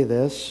to say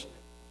this?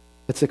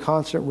 It's a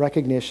constant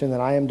recognition that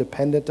I am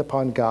dependent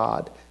upon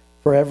God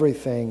for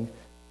everything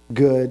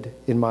good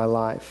in my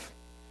life.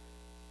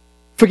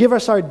 Forgive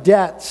us our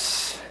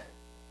debts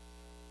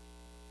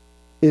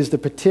is the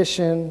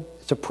petition.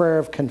 It's a prayer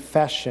of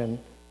confession,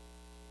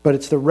 but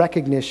it's the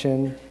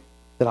recognition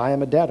that I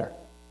am a debtor.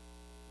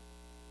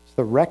 It's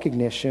the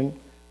recognition,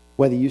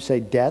 whether you say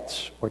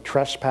debts or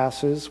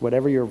trespasses,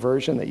 whatever your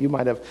version that you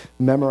might have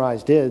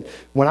memorized is.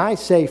 When I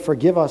say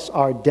forgive us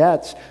our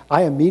debts,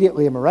 I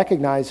immediately am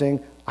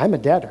recognizing I'm a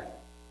debtor.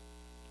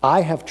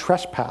 I have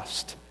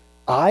trespassed.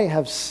 I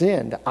have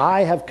sinned.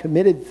 I have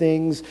committed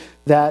things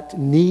that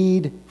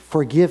need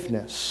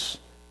forgiveness.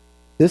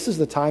 This is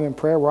the time in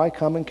prayer where I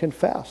come and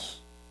confess.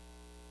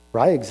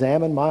 Where I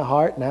examine my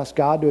heart and ask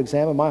God to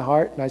examine my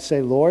heart, and I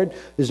say, Lord,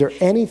 is there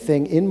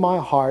anything in my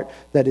heart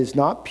that is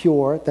not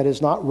pure, that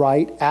is not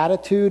right,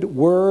 attitude,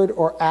 word,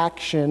 or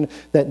action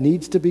that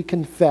needs to be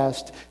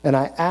confessed? And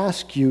I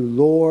ask you,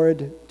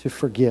 Lord, to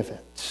forgive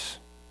it.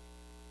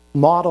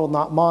 Model,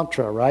 not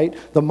mantra, right?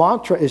 The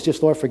mantra is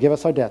just, Lord, forgive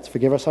us our debts,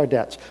 forgive us our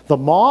debts. The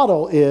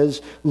model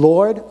is,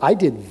 Lord, I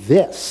did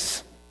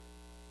this,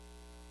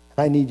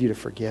 and I need you to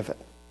forgive it.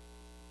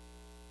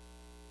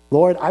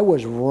 Lord, I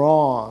was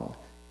wrong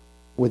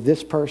with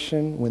this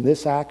person, with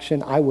this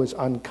action. I was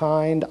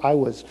unkind. I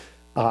was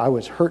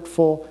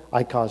hurtful.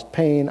 I caused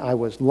pain. I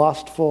was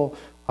lustful.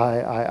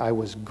 I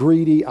was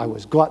greedy, I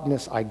was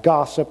gluttonous, I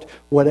gossiped,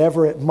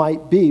 whatever it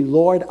might be.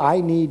 Lord,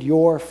 I need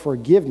your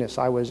forgiveness.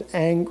 I was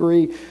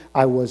angry.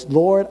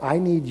 Lord, I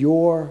need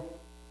your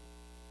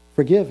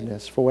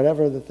forgiveness for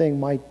whatever the thing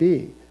might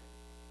be.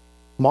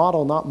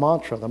 Model, not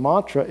mantra. The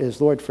mantra is,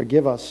 Lord,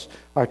 forgive us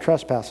our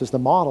trespasses. The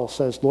model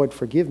says, Lord,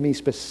 forgive me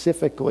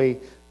specifically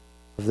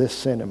of this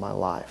sin in my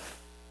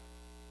life.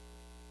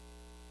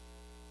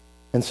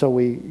 And so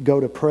we go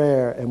to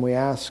prayer and we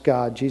ask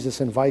God. Jesus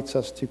invites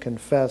us to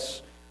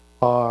confess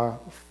our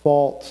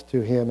faults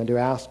to him and to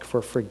ask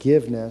for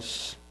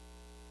forgiveness.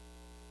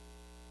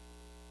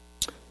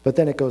 But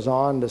then it goes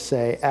on to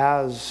say,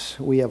 as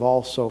we have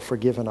also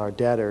forgiven our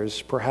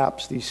debtors,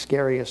 perhaps the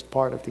scariest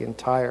part of the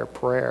entire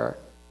prayer.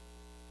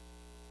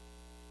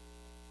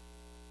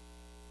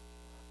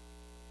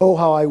 Oh,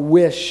 how I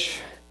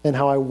wish and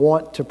how I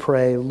want to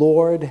pray,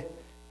 Lord,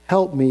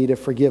 help me to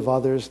forgive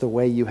others the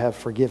way you have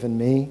forgiven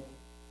me.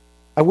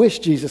 I wish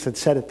Jesus had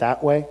said it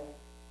that way.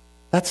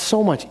 That's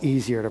so much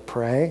easier to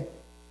pray.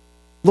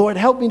 Lord,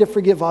 help me to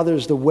forgive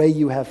others the way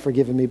you have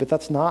forgiven me. But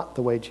that's not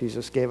the way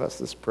Jesus gave us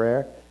this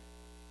prayer.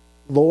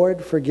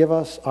 Lord, forgive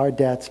us our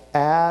debts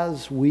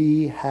as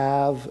we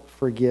have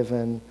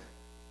forgiven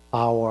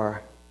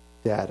our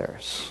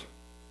debtors.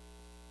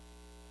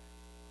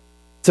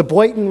 It's a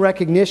blatant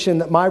recognition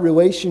that my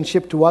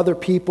relationship to other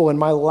people and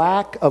my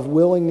lack of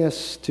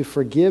willingness to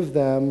forgive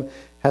them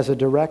has a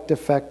direct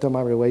effect on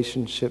my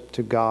relationship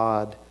to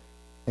God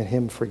and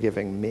him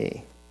forgiving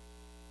me.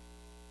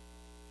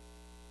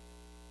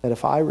 That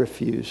if I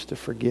refuse to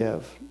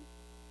forgive,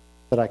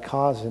 that I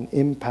cause an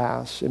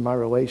impasse in my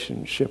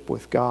relationship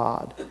with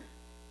God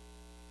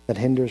that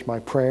hinders my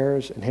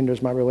prayers and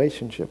hinders my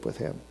relationship with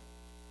him.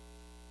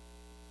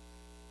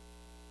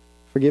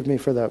 Forgive me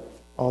for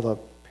all the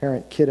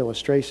parent-kid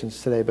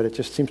illustrations today, but it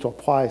just seems to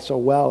apply so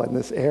well in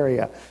this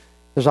area.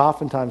 There's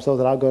oftentimes, though,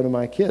 that I'll go to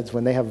my kids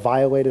when they have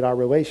violated our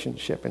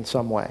relationship in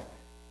some way.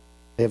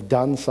 They have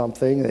done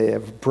something, they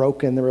have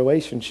broken the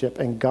relationship,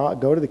 and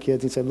go to the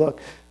kids and say, look,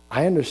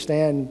 I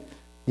understand,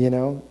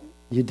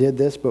 you did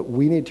this, but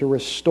we need to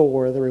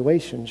restore the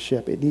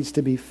relationship. It needs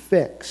to be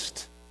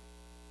fixed.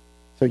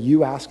 So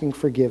you asking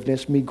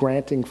forgiveness, me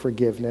granting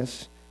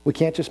forgiveness, we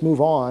can't just move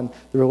on.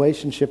 The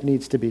relationship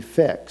needs to be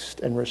fixed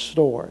and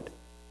restored.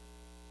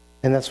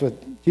 And that's what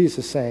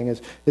Jesus is saying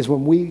is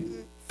when we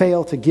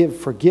fail to give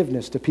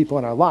forgiveness to people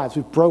in our lives,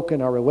 we've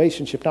broken our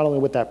relationship not only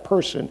with that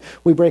person,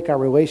 we break our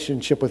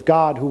relationship with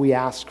God, who we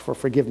ask for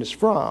forgiveness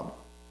from.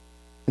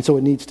 And so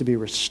it needs to be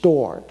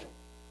restored.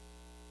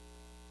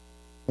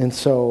 And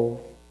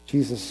so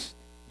Jesus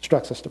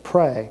instructs us to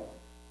pray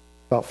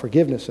about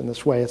forgiveness in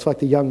this way. It's like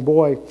the young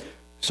boy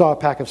saw a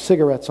pack of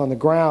cigarettes on the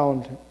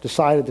ground,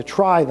 decided to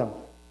try them.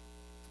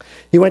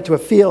 He went to a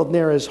field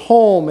near his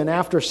home, and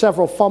after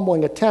several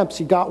fumbling attempts,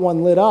 he got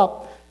one lit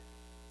up.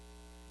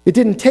 It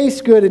didn't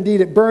taste good.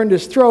 Indeed, it burned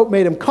his throat,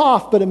 made him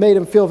cough, but it made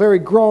him feel very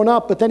grown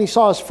up. But then he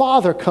saw his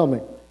father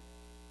coming.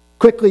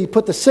 Quickly, he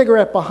put the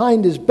cigarette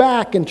behind his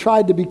back and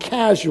tried to be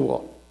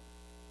casual.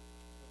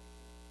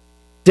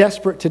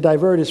 Desperate to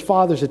divert his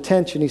father's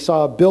attention, he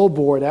saw a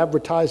billboard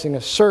advertising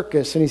a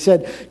circus, and he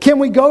said, "Can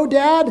we go,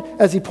 Dad?"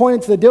 As he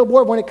pointed to the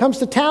billboard, "When it comes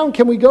to town,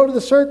 can we go to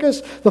the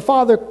circus?" The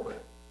father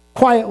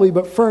quietly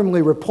but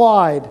firmly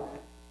replied,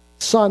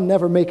 "Son,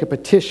 never make a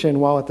petition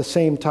while at the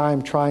same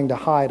time trying to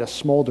hide a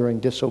smoldering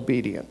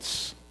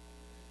disobedience."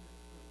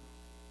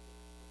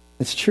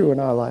 It's true in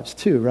our lives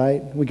too,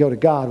 right? We go to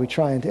God, we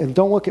try and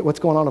don't look at what's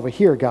going on over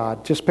here,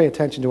 God. Just pay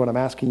attention to what I'm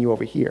asking you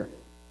over here.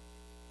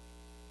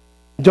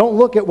 Don't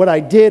look at what I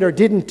did or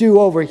didn't do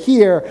over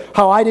here,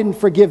 how I didn't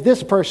forgive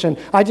this person.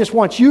 I just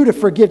want you to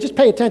forgive. Just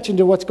pay attention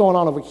to what's going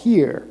on over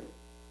here.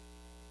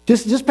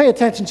 Just pay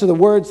attention to the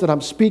words that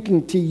I'm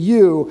speaking to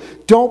you.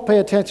 Don't pay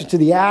attention to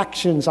the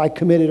actions I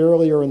committed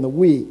earlier in the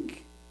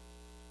week.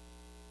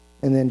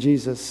 And then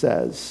Jesus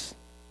says,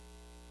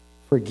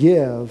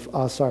 forgive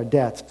us our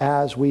debts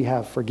as we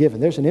have forgiven.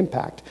 There's an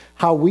impact.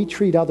 How we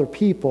treat other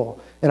people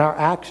and our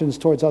actions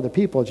towards other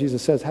people,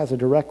 Jesus says, has a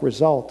direct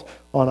result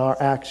on our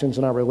actions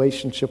and our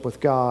relationship with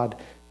God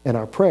and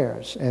our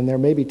prayers. And there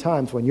may be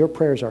times when your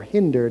prayers are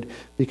hindered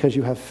because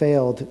you have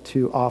failed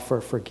to offer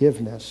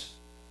forgiveness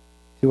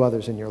to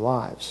others in your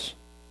lives.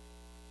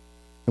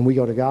 And we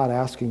go to God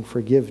asking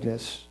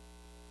forgiveness,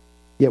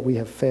 yet we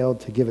have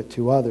failed to give it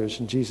to others.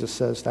 And Jesus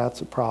says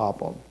that's a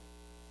problem.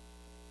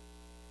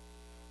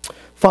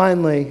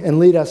 Finally, and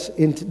lead us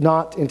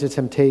not into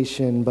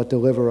temptation, but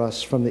deliver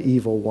us from the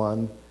evil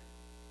one.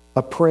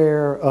 A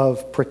prayer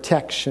of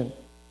protection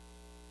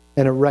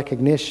and a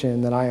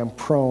recognition that I am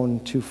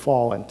prone to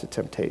fall into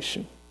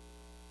temptation.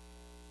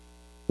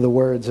 The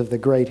words of the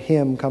great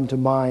hymn come to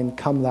mind,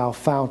 "Come thou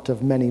fount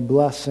of many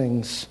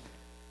blessings.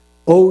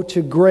 Oh,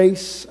 to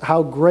grace,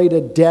 how great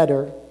a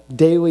debtor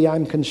daily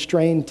I'm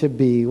constrained to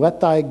be.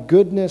 Let thy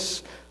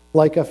goodness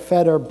like a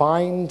fetter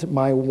bind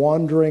my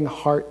wandering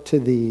heart to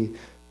thee.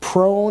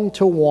 Prone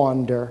to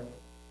wander,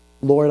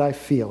 Lord, I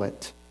feel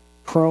it.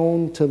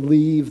 Prone to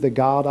leave the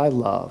God I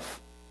love.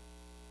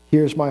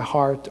 Here's my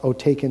heart, oh,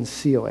 take and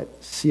seal it.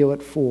 Seal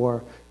it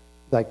for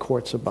thy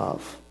courts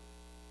above.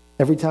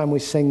 Every time we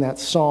sing that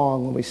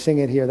song, when we sing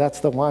it here, that's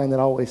the line that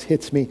always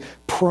hits me.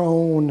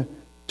 Prone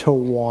to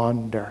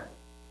wander.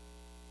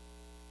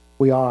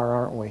 We are,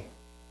 aren't we?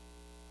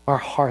 Our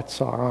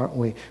hearts are, aren't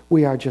we?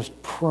 We are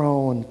just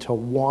prone to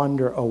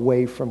wander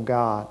away from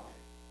God.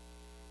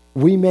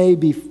 We may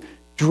be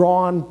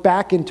drawn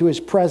back into his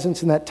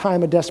presence in that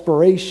time of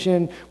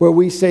desperation where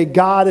we say,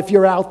 God, if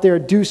you're out there,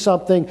 do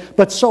something.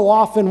 But so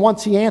often,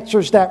 once he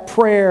answers that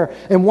prayer,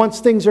 and once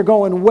things are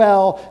going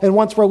well, and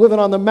once we're living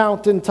on the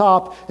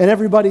mountaintop, and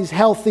everybody's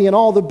healthy, and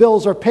all the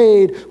bills are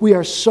paid, we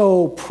are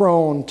so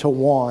prone to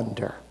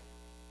wander.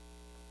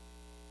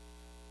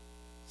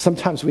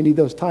 Sometimes we need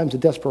those times of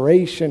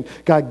desperation.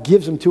 God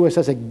gives them to us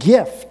as a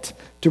gift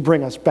to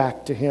bring us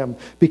back to him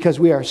because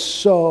we are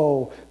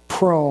so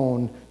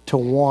prone to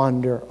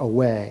wander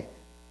away.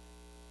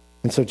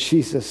 And so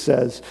Jesus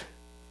says,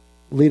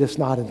 lead us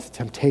not into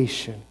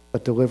temptation,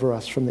 but deliver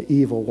us from the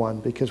evil one,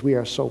 because we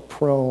are so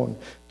prone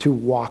to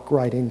walk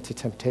right into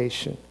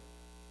temptation.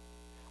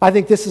 I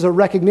think this is a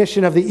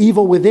recognition of the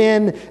evil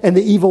within and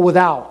the evil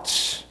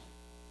without.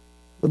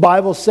 The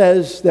Bible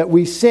says that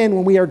we sin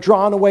when we are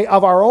drawn away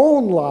of our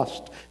own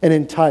lust and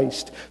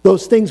enticed.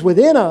 Those things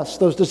within us,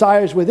 those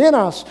desires within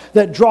us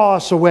that draw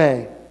us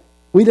away.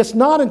 Lead us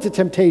not into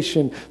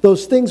temptation,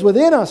 those things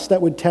within us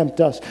that would tempt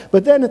us.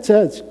 But then it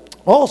says,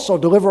 also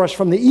deliver us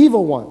from the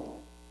evil one.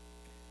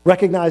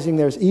 Recognizing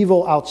there's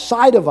evil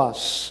outside of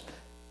us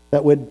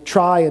that would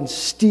try and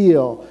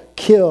steal,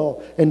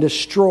 kill, and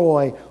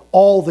destroy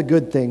all the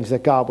good things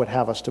that God would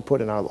have us to put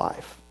in our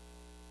life.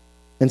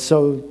 And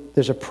so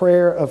there's a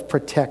prayer of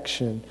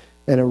protection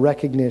and a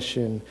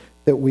recognition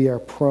that we are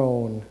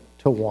prone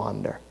to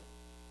wander.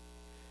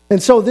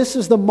 And so this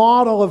is the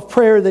model of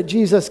prayer that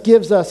Jesus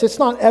gives us. It's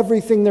not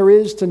everything there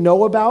is to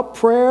know about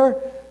prayer,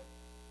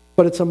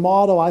 but it's a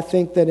model, I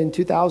think, that in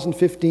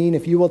 2015,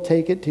 if you will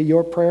take it to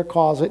your prayer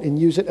closet and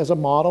use it as a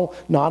model,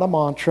 not a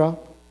mantra.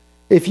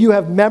 If you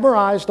have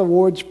memorized the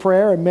Lord's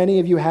Prayer, and many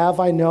of you have,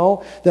 I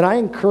know, then I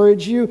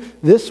encourage you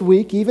this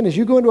week, even as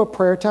you go into a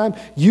prayer time,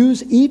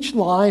 use each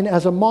line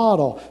as a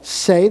model.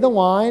 Say the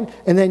line,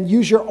 and then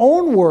use your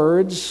own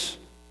words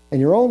and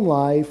your own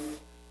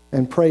life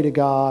and pray to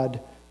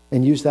God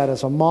and use that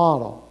as a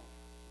model.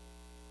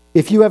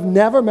 If you have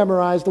never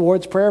memorized the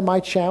Lord's Prayer, my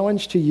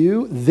challenge to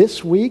you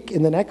this week,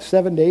 in the next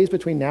 7 days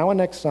between now and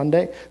next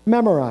Sunday,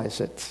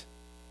 memorize it.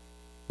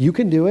 You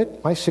can do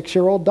it. My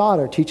 6-year-old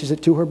daughter teaches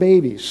it to her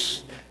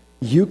babies.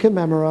 You can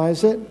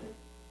memorize it.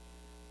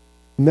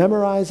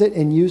 Memorize it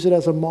and use it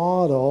as a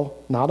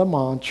model, not a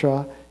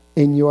mantra,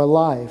 in your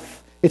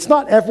life. It's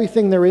not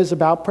everything there is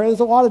about prayer. There's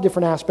a lot of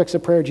different aspects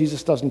of prayer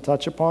Jesus doesn't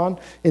touch upon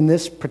in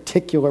this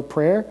particular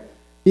prayer.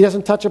 He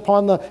doesn't touch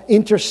upon the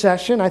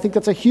intercession. I think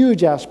that's a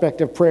huge aspect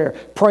of prayer.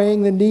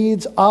 Praying the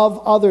needs of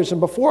others and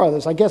before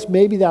others. I guess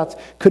maybe that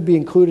could be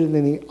included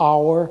in the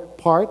our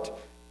part.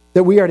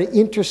 That we are to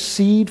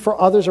intercede for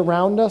others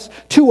around us.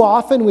 Too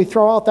often we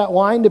throw out that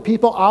line to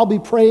people, I'll be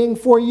praying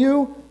for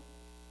you.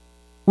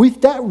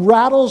 That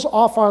rattles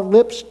off our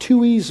lips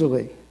too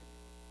easily.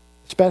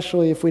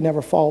 Especially if we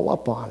never follow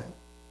up on it.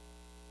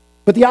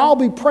 But the I'll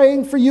be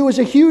praying for you is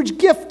a huge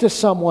gift to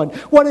someone.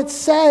 What it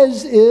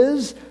says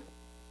is,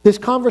 this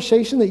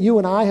conversation that you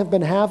and I have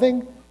been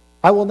having,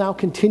 I will now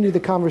continue the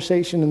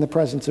conversation in the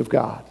presence of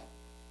God.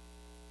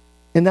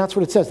 And that's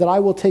what it says, that I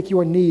will take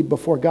your need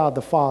before God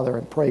the Father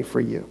and pray for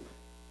you.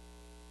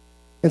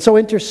 And so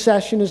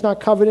intercession is not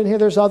covered in here.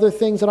 There's other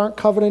things that aren't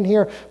covered in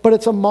here, but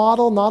it's a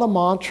model, not a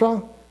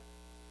mantra.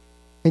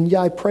 And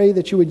yeah, I pray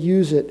that you would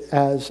use it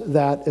as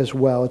that as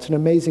well. It's an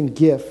amazing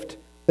gift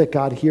that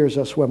God hears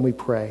us when we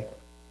pray.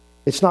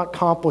 It's not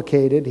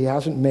complicated. He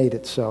hasn't made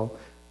it so.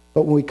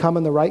 But when we come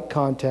in the right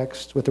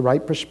context, with the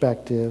right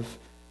perspective,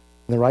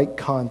 and the right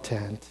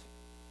content,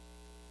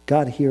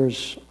 God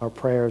hears our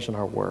prayers and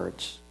our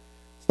words.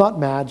 It's not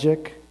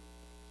magic,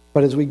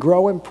 but as we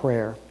grow in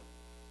prayer,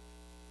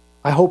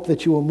 I hope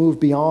that you will move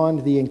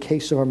beyond the in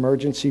case of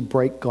emergency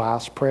break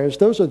glass prayers.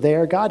 Those are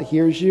there. God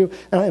hears you,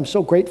 and I am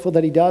so grateful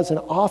that he does, and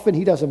often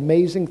he does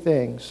amazing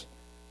things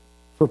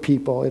for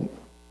people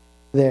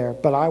there.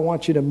 But I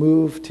want you to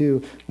move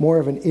to more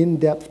of an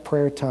in-depth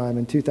prayer time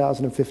in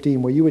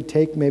 2015 where you would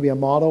take maybe a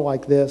model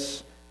like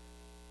this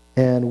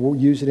and we'll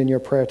use it in your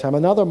prayer time.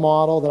 Another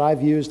model that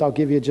I've used, I'll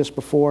give you just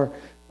before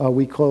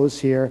we close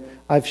here.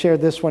 I've shared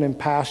this one in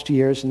past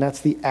years, and that's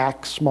the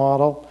ACTS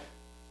model.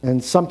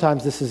 And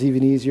sometimes this is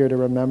even easier to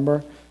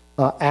remember.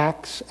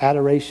 ACTS,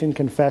 adoration,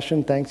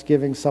 confession,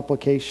 thanksgiving,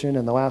 supplication,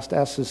 and the last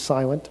S is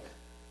silence.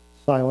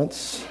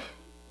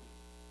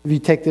 If you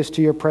take this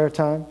to your prayer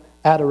time,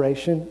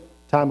 adoration,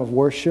 time of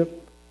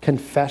worship,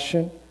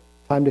 confession,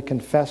 time to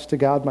confess to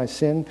God my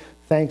sin,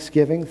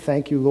 thanksgiving,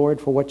 thank you, Lord,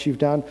 for what you've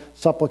done.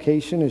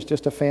 Supplication is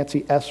just a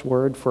fancy S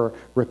word for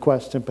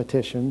requests and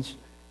petitions.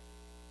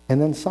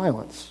 And then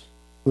silence,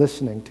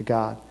 listening to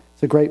God.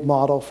 It's a great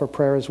model for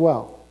prayer as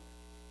well.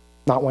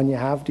 Not one you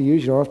have to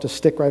use. You don't have to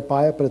stick right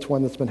by it, but it's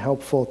one that's been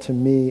helpful to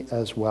me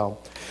as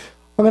well.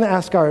 I'm going to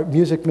ask our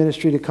music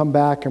ministry to come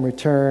back and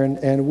return,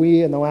 and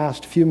we, in the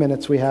last few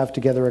minutes we have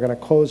together, are going to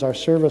close our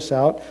service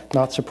out,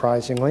 not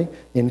surprisingly,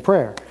 in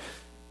prayer.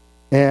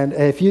 And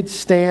if you'd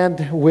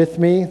stand with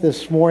me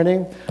this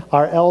morning,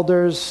 our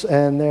elders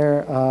and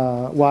their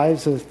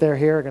wives, if they're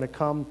here, are going to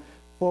come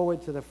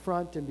forward to the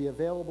front and be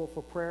available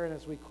for prayer. And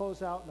as we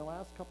close out in the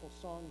last couple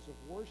songs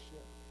of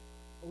worship,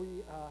 we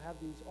have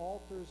these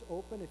altars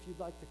open if you'd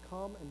like to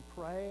come and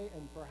pray,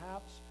 and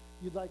perhaps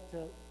you'd like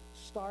to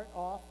start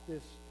off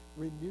this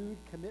renewed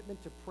commitment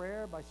to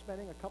prayer by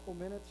spending a couple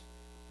minutes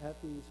at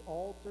these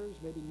altars,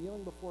 maybe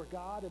kneeling before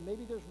God, and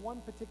maybe there's one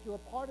particular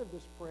part of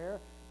this prayer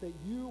that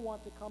you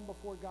want to come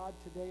before God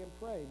today and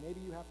pray.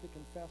 Maybe you have to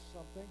confess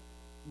something.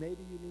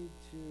 Maybe you need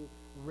to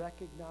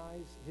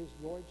recognize his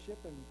lordship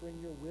and bring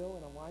your will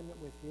in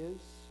alignment with his.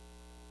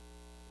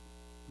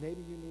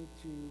 Maybe you need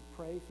to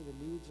pray for the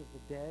needs of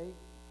the day.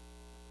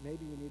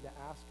 Maybe you need to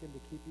ask him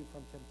to keep you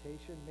from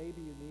temptation. Maybe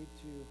you need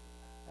to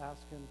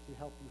ask him to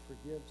help you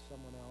forgive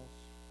someone else.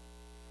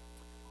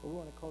 But we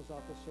want to close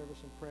out this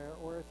service in prayer.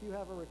 Or if you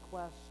have a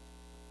request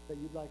that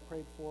you'd like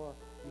prayed for,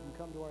 you can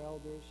come to our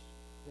elders.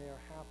 They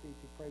are happy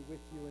to pray with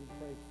you and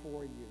pray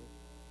for you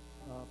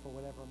for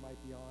whatever might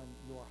be on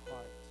your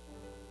heart.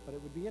 But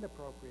it would be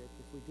inappropriate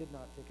if we did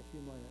not take a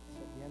few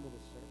minutes at the end of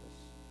the service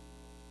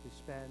to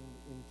spend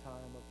in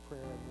time of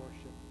prayer and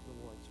worship to the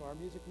Lord. So our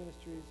music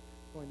ministry is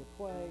going to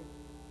play,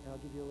 and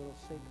I'll give you a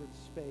little sacred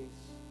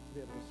space to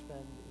be able to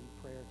spend in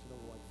prayer to the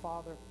Lord.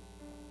 Father,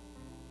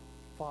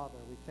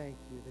 we thank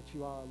you that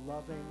you are a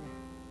loving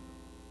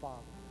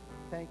Father.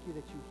 Thank you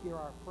that you hear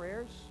our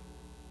prayers.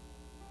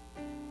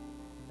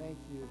 Thank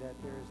you that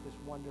there is this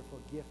wonderful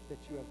gift that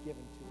you have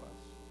given to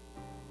us,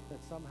 that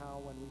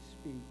somehow when we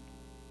speak,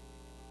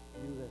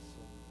 you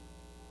listen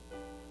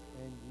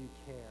and you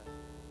care.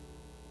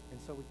 And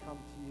so we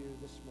come to you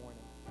this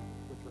morning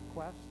with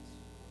requests.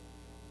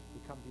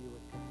 We come to you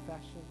with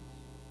confessions.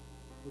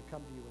 We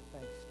come to you with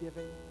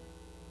thanksgiving.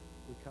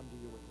 We come to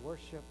you with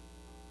worship.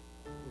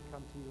 We come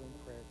to you in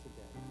prayer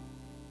today.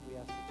 We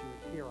ask that you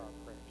would hear our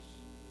prayers.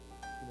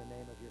 In the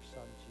name of your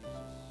Son,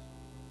 Jesus.